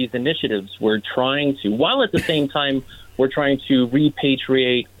are these initiatives we're trying to, while at the same time we're trying to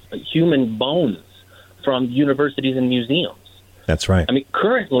repatriate human bones from universities and museums. That's right. I mean,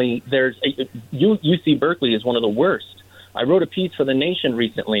 currently, UC Berkeley is one of the worst. I wrote a piece for The Nation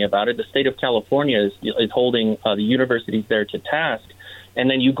recently about it. The state of California is holding the universities there to task And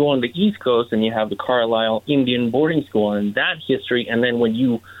then you go on the East Coast and you have the Carlisle Indian boarding school and that history. And then when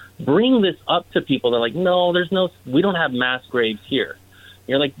you bring this up to people, they're like, no, we don't have mass graves here.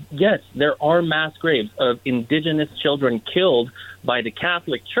 You're like, yes, there are mass graves of indigenous children killed by the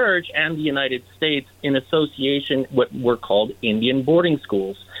Catholic Church and the United States in association with what were called Indian boarding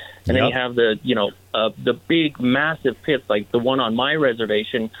schools. And then you have the big, massive pits like the one on my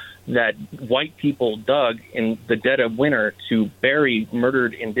reservation that white people dug in the dead of winter to bury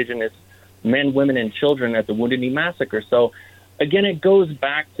murdered indigenous men, women, and children at the Wounded Knee Massacre. So, again, it goes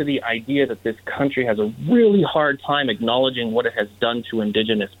back to the idea that this country has a really hard time acknowledging what it has done to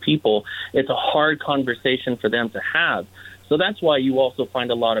indigenous people. It's a hard conversation for them to have. So that's why you also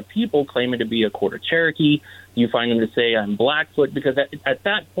find a lot of people claiming to be a quarter Cherokee. You find them to say, I'm Blackfoot, because at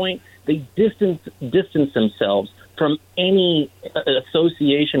that point, they distance themselves from any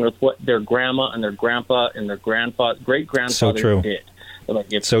association with what their grandma and their grandpa and their great-grandfather did.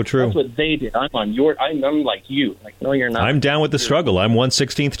 Like, so true. That's what they did. I'm like you. Like, no, you're not. I'm down with the struggle. I'm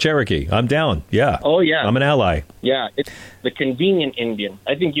 1/16th Cherokee. I'm down. Yeah. Oh, yeah. I'm an ally. Yeah. It's the convenient Indian.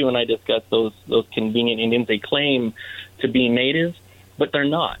 I think you and I discussed those convenient Indians. They claim to be native, but they're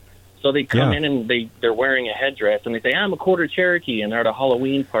not. So they come in and they're wearing a headdress and they say, I'm a quarter Cherokee, and they're at a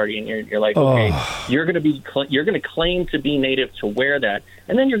Halloween party, and you're like, okay, you're going to claim to be native to wear that,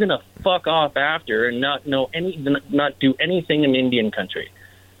 and then you're going to fuck off after and not do anything in Indian country.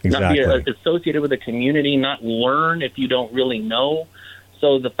 Exactly. Not be associated with a community, not learn if you don't really know.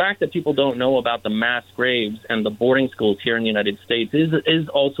 So the fact that people don't know about the mass graves and the boarding schools here in the United States is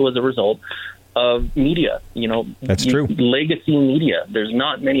also as a result of media. That's true. Legacy media. There's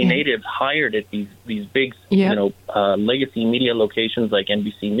not many natives hired at these big, legacy media locations like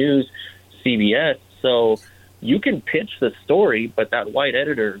NBC News, CBS. So you can pitch the story, but that white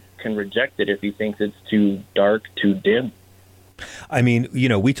editor can reject it if he thinks it's too dark, too dim. I mean,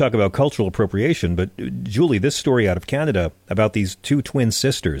 we talk about cultural appropriation, but Julie, this story out of Canada about these two twin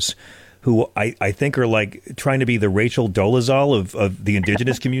sisters who I think are like trying to be the Rachel Dolezal of the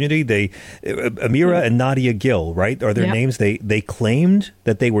indigenous community. Amira and Nadia Gill, right, are their names. They claimed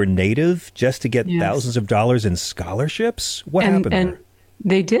that they were native just to get thousands of dollars in scholarships. What happened there?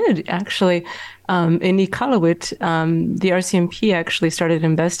 They did, actually. In Iqaluit, the RCMP actually started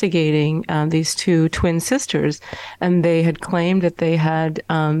investigating these two twin sisters, and they had claimed that they had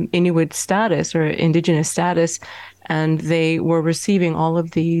Inuit status or indigenous status, and they were receiving all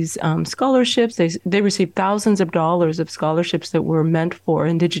of these scholarships. They received thousands of dollars of scholarships that were meant for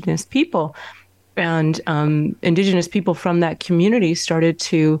indigenous people. And indigenous people from that community started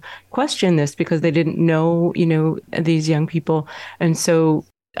to question this because they didn't know, these young people. And so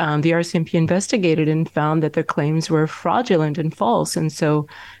the RCMP investigated and found that their claims were fraudulent and false. And so,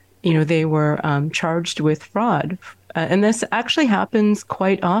 they were charged with fraud. And this actually happens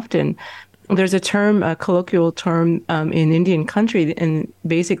quite often. There's a colloquial term in Indian country, and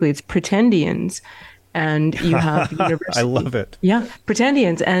basically it's pretendians. And you have university. I love it. Yeah,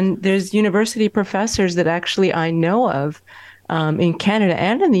 pretendians. And there's university professors that actually I know of in Canada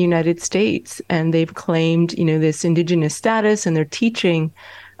and in the United States. And they've claimed, this indigenous status, and they're teaching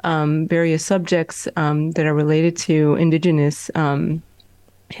various subjects that are related to indigenous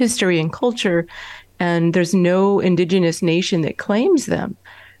history and culture. And there's no indigenous nation that claims them.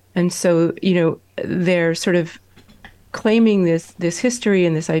 And so, they're sort of claiming this history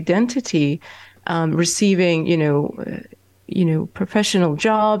and this identity, receiving, professional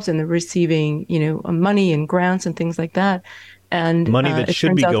jobs, and they're receiving, money and grants and things like that. And money that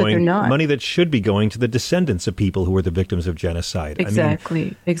should be going to the descendants of people who were the victims of genocide.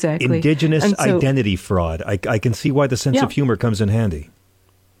 Exactly. Indigenous identity fraud. I can see why the sense of humor comes in handy.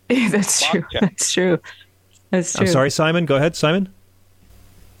 That's true. That's true. I'm sorry, Simon. Go ahead, Simon.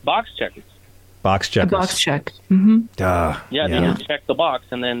 Box checkers. Box checkers. A box check. Mm-hmm. They check the box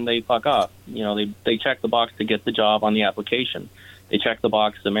and then they fuck off. They check the box to get the job on the application. They check the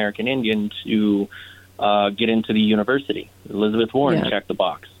box American Indian to get into the university. Elizabeth Warren checked the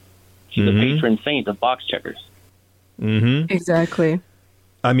box. She's a patron saint of box checkers. Mm-hmm. Exactly.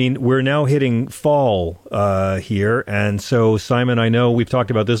 I mean, we're now hitting fall here. And so, Simon, I know we've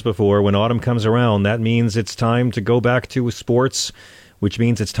talked about this before. When autumn comes around, that means it's time to go back to sports, which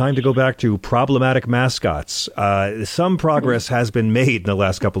means it's time to go back to problematic mascots. Some progress has been made in the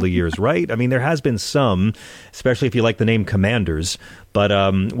last couple of years, right? I mean, there has been some, especially if you like the name Commanders,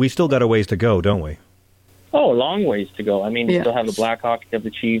 but we've still got a ways to go, don't we? Oh, a long ways to go. I mean, you still have the Blackhawks, you have the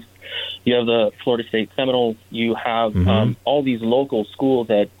Chiefs, you have the Florida State Seminoles, you have all these local schools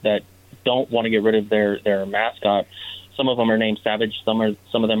that don't want to get rid of their mascot. Some of them are named Savage, some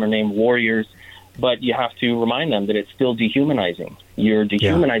of them are named Warriors. But you have to remind them that it's still dehumanizing. You're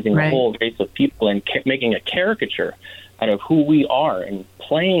dehumanizing the whole race of people and making a caricature out of who we are, and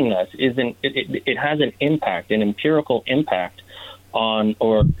playing us it has an impact, an empirical impact on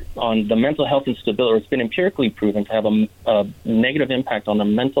the mental health and stability. Or it's been empirically proven to have a negative impact on the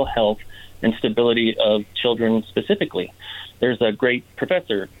mental health and stability of children specifically. There's a great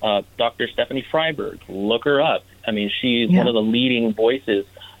professor, Dr. Stephanie Freiberg. Look her up. I mean, she's one of the leading voices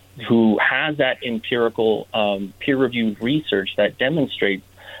who has that empirical peer-reviewed research that demonstrates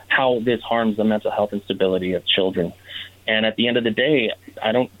how this harms the mental health and stability of children. And at the end of the day,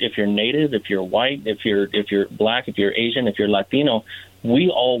 if you're Native, if you're white, if you're Black, if you're Asian, if you're Latino, we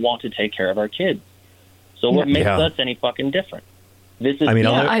all want to take care of our kids. So what makes us any fucking different? This is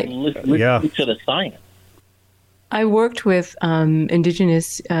listen to the science. I worked with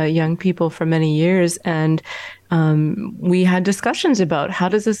Indigenous young people for many years, and we had discussions about how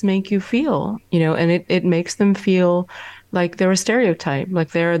does this make you feel, and it makes them feel like they're a stereotype,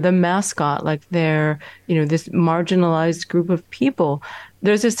 like they're the mascot, like they're, this marginalized group of people.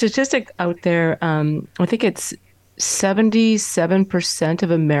 There's a statistic out there, I think it's 77%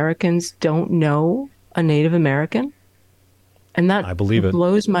 of Americans don't know a Native American. And that I believe it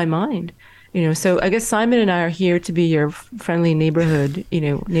blows my mind. So I guess Simon and I are here to be your friendly neighborhood,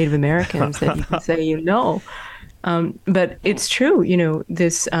 Native Americans that you can say, but it's true,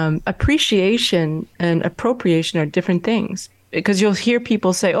 this appreciation and appropriation are different things, because you'll hear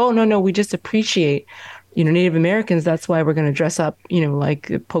people say, oh, no, we just appreciate, Native Americans. That's why we're going to dress up,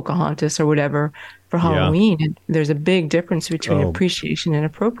 like Pocahontas or whatever for Halloween. And there's a big difference between appreciation and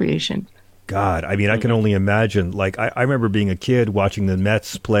appropriation. God, I mean, I can only imagine. Like, I remember being a kid watching the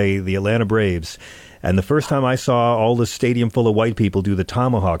Mets play the Atlanta Braves. And the first time I saw all this stadium full of white people do the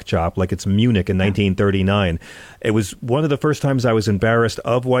tomahawk chop, like it's Munich in 1939, it was one of the first times I was embarrassed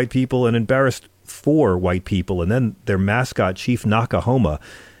of white people and embarrassed for white people. And then their mascot, Chief Nakahoma.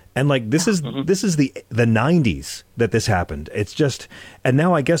 And like, this is the 90s that this happened. It's just, and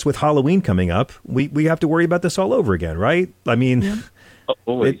now I guess with Halloween coming up, we have to worry about this all over again, right? I mean,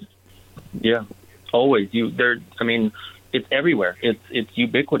 always. Always. It's everywhere. It's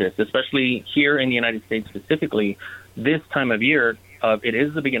ubiquitous, especially here in the United States specifically. This time of year, it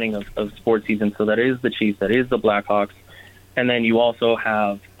is the beginning of sports season, so that is the Chiefs, that is the Blackhawks. And then you also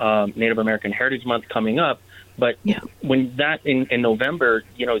have Native American Heritage Month coming up. But when that in November,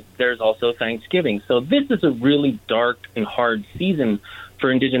 there's also Thanksgiving. So this is a really dark and hard season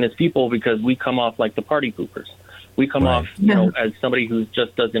for Indigenous people, because we come off like the party poopers. We come off, as somebody who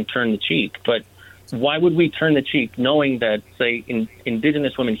just doesn't turn the cheek. But why would we turn the cheek knowing that, say,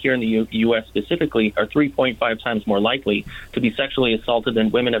 Indigenous women here in the U.S. specifically are 3.5 times more likely to be sexually assaulted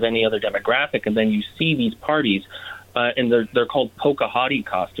than women of any other demographic? And then you see these parties, and they're called Pocahontas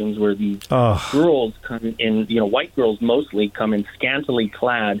costumes, where these girls come in, white girls mostly come in scantily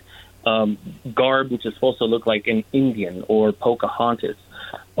clad garb, which is supposed to look like an Indian or Pocahontas.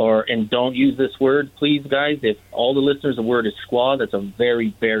 And don't use this word, please, guys. If all the listeners, the word is squaw, that's a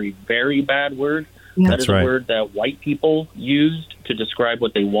very, very, very bad word. That is a word that white people used to describe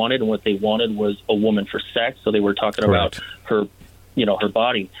what they wanted, and what they wanted was a woman for sex. So they were talking about her, her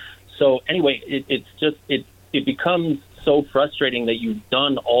body. So anyway, it becomes so frustrating that you've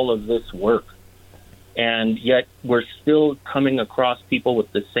done all of this work, and yet we're still coming across people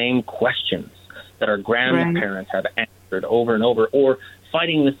with the same questions that our grandparents have answered over and over, or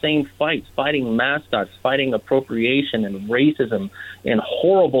fighting the same fights, fighting mascots, fighting appropriation and racism and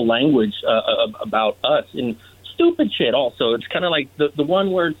horrible language about us and stupid shit also. It's kind of like the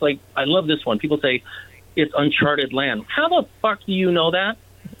one where it's like, I love this one. People say it's uncharted land. How the fuck do you know that?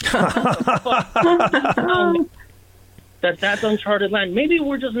 That's uncharted land. Maybe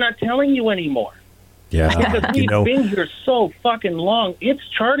we're just not telling you anymore. Yeah, because we've been here so fucking long. It's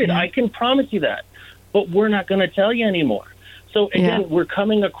charted. I can promise you that. But we're not going to tell you anymore. So, again, we're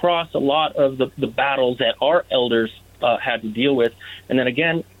coming across a lot of the battles that our elders had to deal with. And then,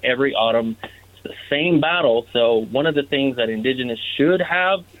 again, every autumn, it's the same battle. So one of the things that Indigenous should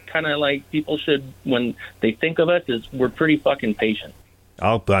have, kind of like people should, when they think of us, is we're pretty fucking patient.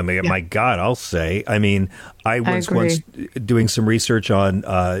 My God, I'll say. I mean, I was once doing some research on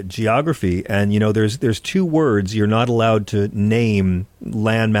geography, and there's two words you're not allowed to name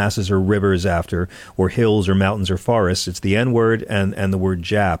land masses or rivers after, or hills or mountains or forests. It's the N word and the word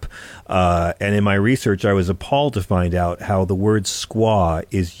Jap. And in my research, I was appalled to find out how the word squaw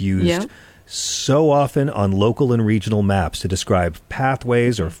is used so often on local and regional maps to describe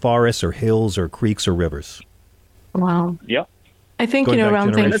pathways or forests or hills or creeks or rivers. Wow. Yep. I think,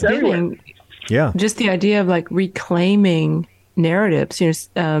 around Thanksgiving, just the idea of like reclaiming narratives,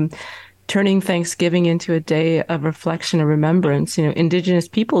 turning Thanksgiving into a day of reflection and remembrance, Indigenous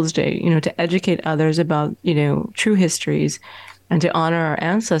Peoples Day, to educate others about, true histories and to honor our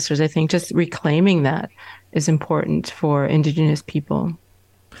ancestors. I think just reclaiming that is important for Indigenous people.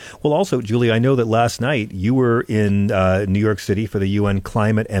 Well, also, Julie, I know that last night you were in New York City for the UN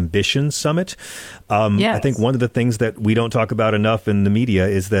Climate Ambition Summit. Yes. I think one of the things that we don't talk about enough in the media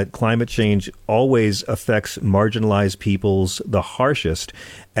is that climate change always affects marginalized peoples the harshest.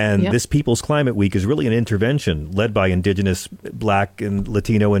 And this People's Climate Week is really an intervention led by Indigenous, Black, and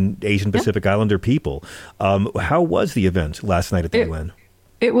Latino and Asian Pacific Islander people. How was the event last night at the UN?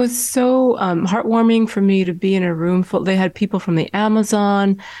 It was so heartwarming for me to be in a room full. They had people from the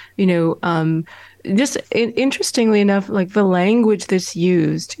Amazon, just interestingly enough, like the language that's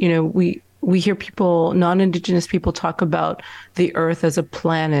used, we hear people, non-Indigenous people, talk about the earth as a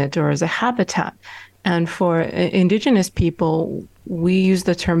planet or as a habitat. And for Indigenous people, we use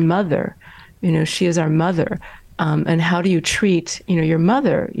the term mother. She is our mother. And how do you treat, your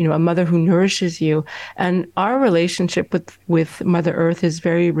mother, a mother who nourishes you? And our relationship with Mother Earth is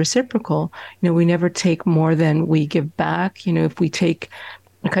very reciprocal. We never take more than we give back. If we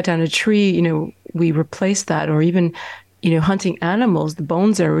cut down a tree, we replace that. Or even, hunting animals, the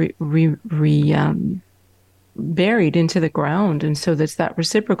bones are buried into the ground. And so there's that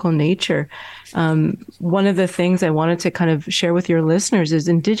reciprocal nature. One of the things I wanted to kind of share with your listeners is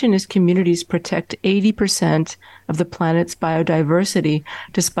Indigenous communities protect 80% of the planet's biodiversity,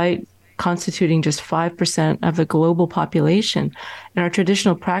 despite constituting just 5% of the global population. And our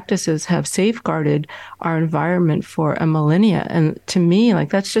traditional practices have safeguarded our environment for a millennia. And to me,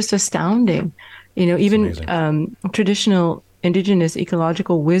 that's just astounding. Even traditional Indigenous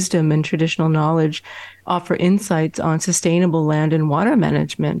ecological wisdom and traditional knowledge offer insights on sustainable land and water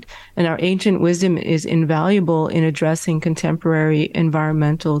management. And our ancient wisdom is invaluable in addressing contemporary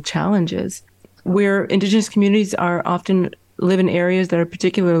environmental challenges. Where Indigenous communities are often live in areas that are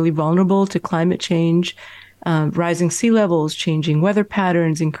particularly vulnerable to climate change, rising sea levels, changing weather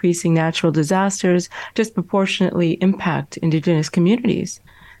patterns, increasing natural disasters, disproportionately impact Indigenous communities.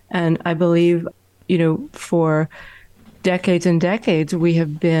 And I believe, for decades and decades, we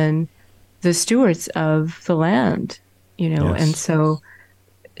have been the stewards of the land, and so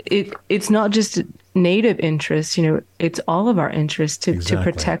it's not just Native interests, it's all of our interests to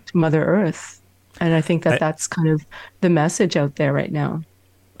protect Mother Earth. And I think that's kind of the message out there right now.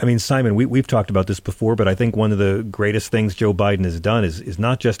 I mean, Simon, we've talked about this before, but I think one of the greatest things Joe Biden has done is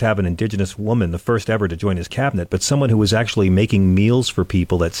not just have an Indigenous woman, the first ever to join his cabinet, but someone who is actually making meals for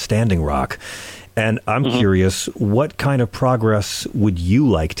people at Standing Rock. And I'm curious, what kind of progress would you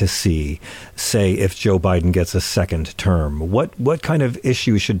like to see, say, if Joe Biden gets a second term? What kind of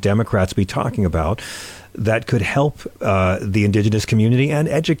issues should Democrats be talking about that could help the Indigenous community and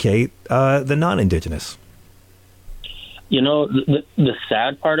educate the non-Indigenous? The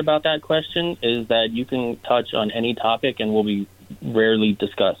sad part about that question is that you can touch on any topic and will be rarely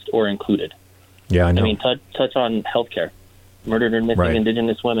discussed or included. Yeah, I know. I mean, touch on healthcare, murdered and missing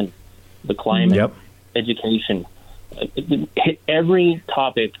Indigenous women, the climate, education, every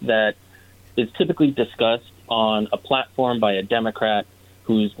topic that is typically discussed on a platform by a Democrat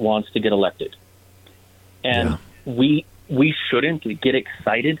who wants to get elected. And we shouldn't get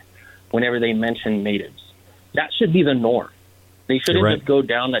excited whenever they mention natives. That should be the norm. They shouldn't just go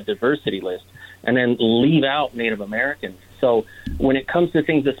down that diversity list and then leave out Native Americans. So when it comes to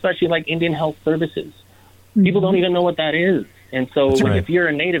things, especially like Indian Health Services, people don't even know what that is. And so if you're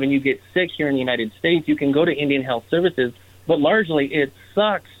a Native and you get sick here in the United States, you can go to Indian Health Services, but largely it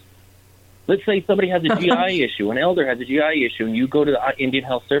sucks. Let's say somebody has a GI issue, an elder has a GI issue, and you go to the Indian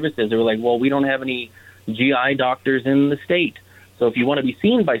Health Services. They're like, well, we don't have any GI doctors in the state. So if you want to be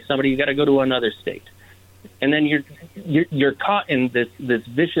seen by somebody, you got to go to another state. And then you're caught in this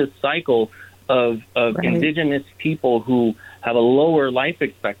vicious cycle of Indigenous people who have a lower life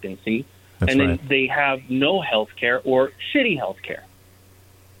expectancy. That's then they have no health care or shitty health care.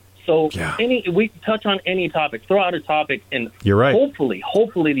 So we touch on any topic, throw out a topic, and hopefully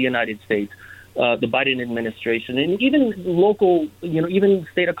the United States, the Biden administration, and even local, even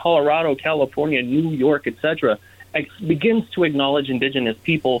state of Colorado, California, New York, etc., begins to acknowledge Indigenous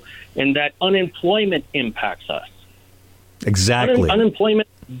people and that unemployment impacts us. Exactly. Unemployment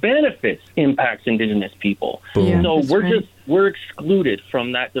benefits impacts Indigenous people. Boom. So we're excluded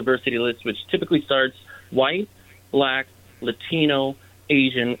from that diversity list, which typically starts white, Black, Latino,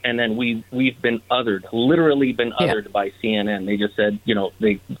 Asian, and then we've been othered, literally been othered by CNN. They just said,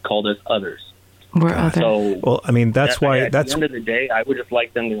 they called us others. We're othered. So, well, I mean, that's why at the end of the day, I would just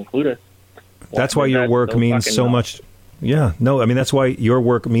like them to include us. That's why your work means so much. Yeah. No, I mean, that's why your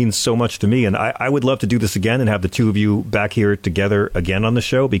work means so much to me. And I would love to do this again and have the two of you back here together again on the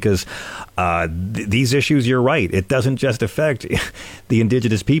show, because these issues, you're right, it doesn't just affect the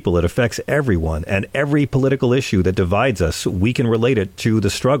indigenous people. It affects everyone. And every political issue that divides us, we can relate it to the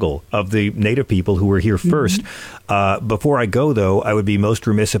struggle of the Native people who were here first. Before I go, though, I would be most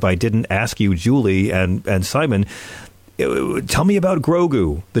remiss if I didn't ask you, Julie and Simon, tell me about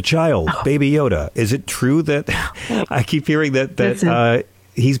Grogu, the child, Baby Yoda. Is it true that I keep hearing that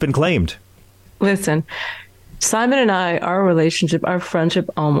he's been claimed? Listen, Simon and I, our relationship, our friendship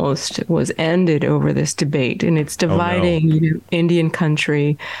almost was ended over this debate, and it's dividing Indian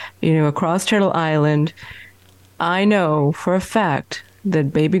country, across Turtle Island. I know for a fact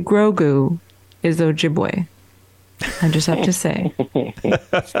that Baby Grogu is Ojibwe. I just have to say. The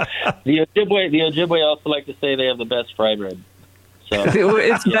Ojibwe also like to say they have the best fry bread. So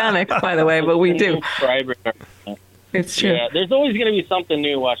it's Bannock, by the way, but we do. Fry bread. It's true. Yeah, there's always going to be something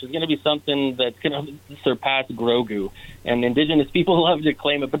new, Watch. There's going to be something that's going to surpass Grogu. And indigenous people love to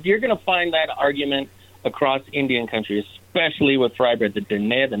claim it. But you're going to find that argument across Indian country, especially with fry bread. The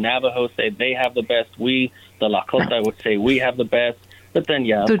Dene, the Navajo say they have the best. We, the Lakota, would say we have the best. But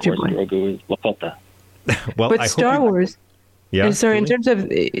then, of course, Grogu is Lakota. Well, but Star Wars. Yeah. Sorry, in terms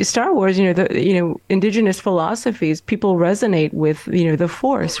of Star Wars, indigenous philosophies, people resonate with, the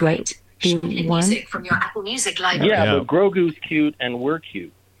Force, right? Music from your Apple Music library. Yeah, but Grogu's cute and we're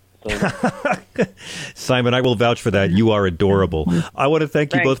cute. So. Simon, I will vouch for that. You are adorable. I want to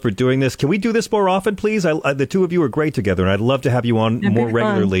thank you both for doing this. Can we do this more often, please? The two of you are great together, and I'd love to have you on more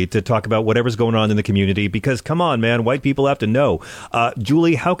regularly to talk about whatever's going on in the community, because, come on, man, white people have to know.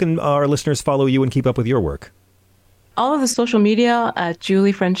 Julie, how can our listeners follow you and keep up with your work? All of the social media at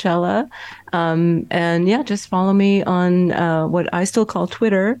Julie Franchella. And just follow me on what I still call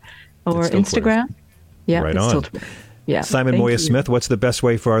Twitter or Instagram. Twitter. Yeah, right it's on. still Twitter. Yeah. Simon Moya Smith, what's the best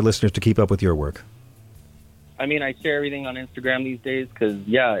way for our listeners to keep up with your work? I mean, I share everything on Instagram these days because,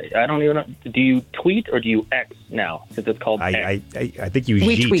 I don't even know. Do you tweet or do you X now, since it's called X? I think you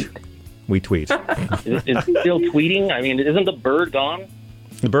We yeet. tweet. We tweet. Is it still tweeting? I mean, isn't the bird gone?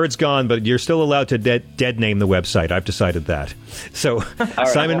 The bird's gone, but you're still allowed to dead name the website. I've decided that. So, right,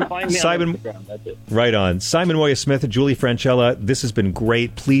 Simon, find me on Instagram. That's it. Right on. Simon Moya Smith, Julie Franchella, this has been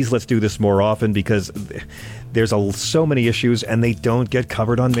great. Please let's do this more often, because there's so many issues and they don't get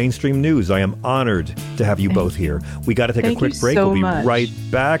covered on mainstream news. I am honored to have you both here. We got to take a quick break. We'll be right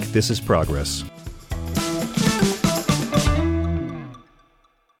back. This is Progress.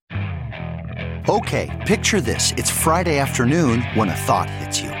 Okay, picture this. It's Friday afternoon when a thought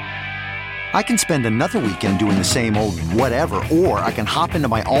hits you. I can spend another weekend doing the same old whatever, or I can hop into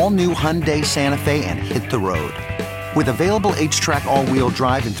my all-new Hyundai Santa Fe and hit the road. With available H-Track all-wheel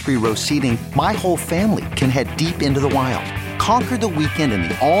drive and 3-row seating, my whole family can head deep into the wild. Conquer the weekend in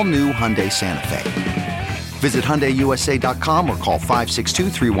the all-new Hyundai Santa Fe. Visit HyundaiUSA.com or call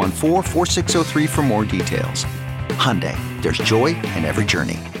 562-314-4603 for more details. Hyundai, there's joy in every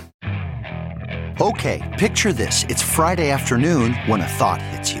journey. Okay, picture this. It's Friday afternoon when a thought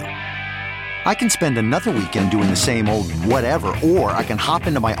hits you. I can spend another weekend doing the same old whatever, or I can hop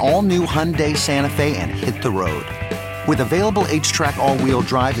into my all-new Hyundai Santa Fe and hit the road. With available H-Track all-wheel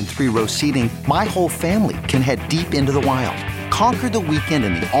drive and 3-row seating, my whole family can head deep into the wild. Conquer the weekend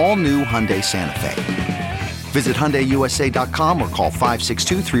in the all-new Hyundai Santa Fe. Visit HyundaiUSA.com or call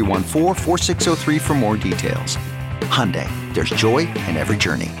 562-314-4603 for more details. Hyundai, there's joy in every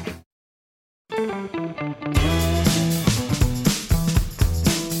journey.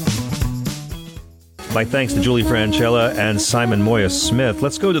 My thanks to Julie Franchella and Simon Moya Smith.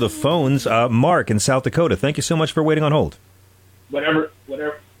 Let's go to the phones. Mark in South Dakota, thank you so much for waiting on hold. Whatever.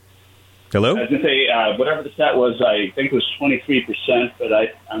 Hello? I was going to say, whatever the stat was, I think it was 23%, but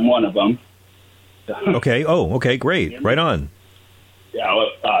I'm one of them. Okay. Oh, okay, great. Right on. Yeah,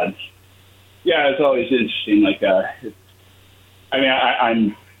 it's always interesting.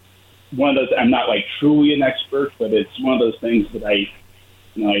 I'm one of those, I'm not like truly an expert, but it's one of those things that I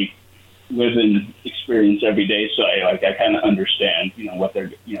live and experience every day, so I kind of understand, what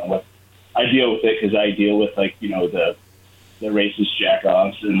they're, what I deal with it, because I deal with the racist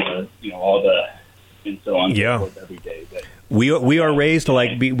jackoffs and all the and so on and so forth every day. But we are raised to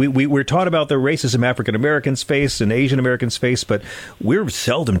we're taught about the racism African Americans face and Asian Americans face, but we're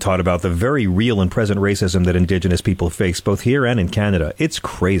seldom taught about the very real and present racism that Indigenous people face, both here and in Canada. It's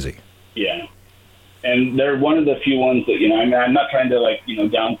crazy. Yeah. And they're one of the few ones that, I'm not trying to,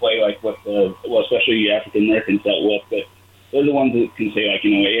 downplay, especially African Americans dealt with, but they're the ones that can say,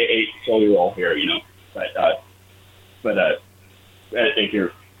 hey, slow your roll here, But if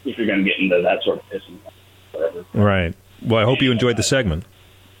you're going to get into that sort of pissing, whatever. Right. Well, I hope you enjoyed the segment.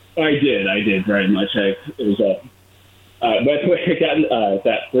 I did very much. It was by the way, I got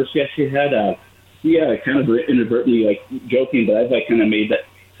that first guest you had. He kind of inadvertently, like, joking, but I've like kind of made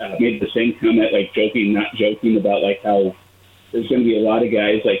the same comment, like joking, not joking, about like how there's going to be a lot of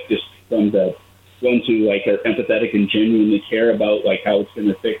guys like just from the going to like are empathetic and genuinely care about like how it's going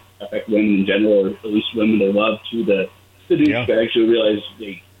to affect women in general, or at least women they love, to the douchebags who realize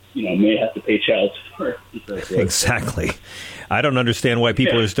they may have to pay child support. Exactly. I don't understand why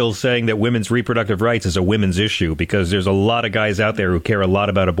people are still saying that women's reproductive rights is a women's issue, because there's a lot of guys out there who care a lot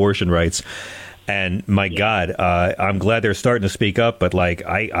about abortion rights. And my God, I'm glad they're starting to speak up. But like,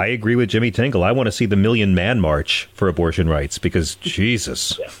 I agree with Jimmy Tingle. I want to see the Million Man March for abortion rights, because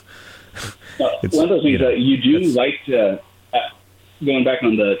Jesus. One of those things that you do like to, going back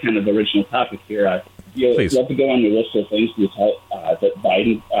on the kind of original topic here, you love to go on your list of things that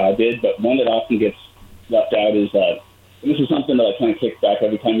Biden did, but one that often gets left out is, and this is something that I kind of kick back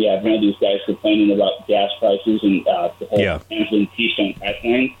every time you have one of these guys complaining about gas prices and the whole canceling Keystone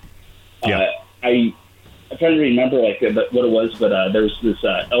Pipeline. I'm trying to remember like what it was, but there was this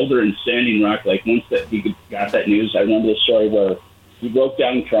elder in Standing Rock. Like once that he got that news, I remember the story where he broke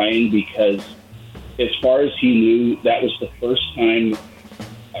down crying because, as far as he knew, that was the first time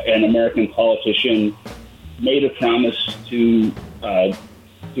an American politician made a promise to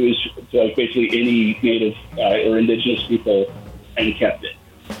basically any Native or Indigenous people and kept it.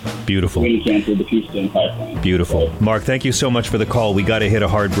 Beautiful. When he canceled the Keystone Pipeline. Beautiful. So, Mark, thank you so much for the call. We got to hit a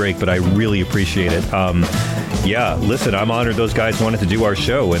hard break, but I really appreciate it. Listen, I'm honored those guys wanted to do our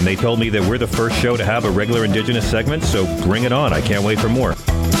show, and they told me that we're the first show to have a regular Indigenous segment, so bring it on. I can't wait for more.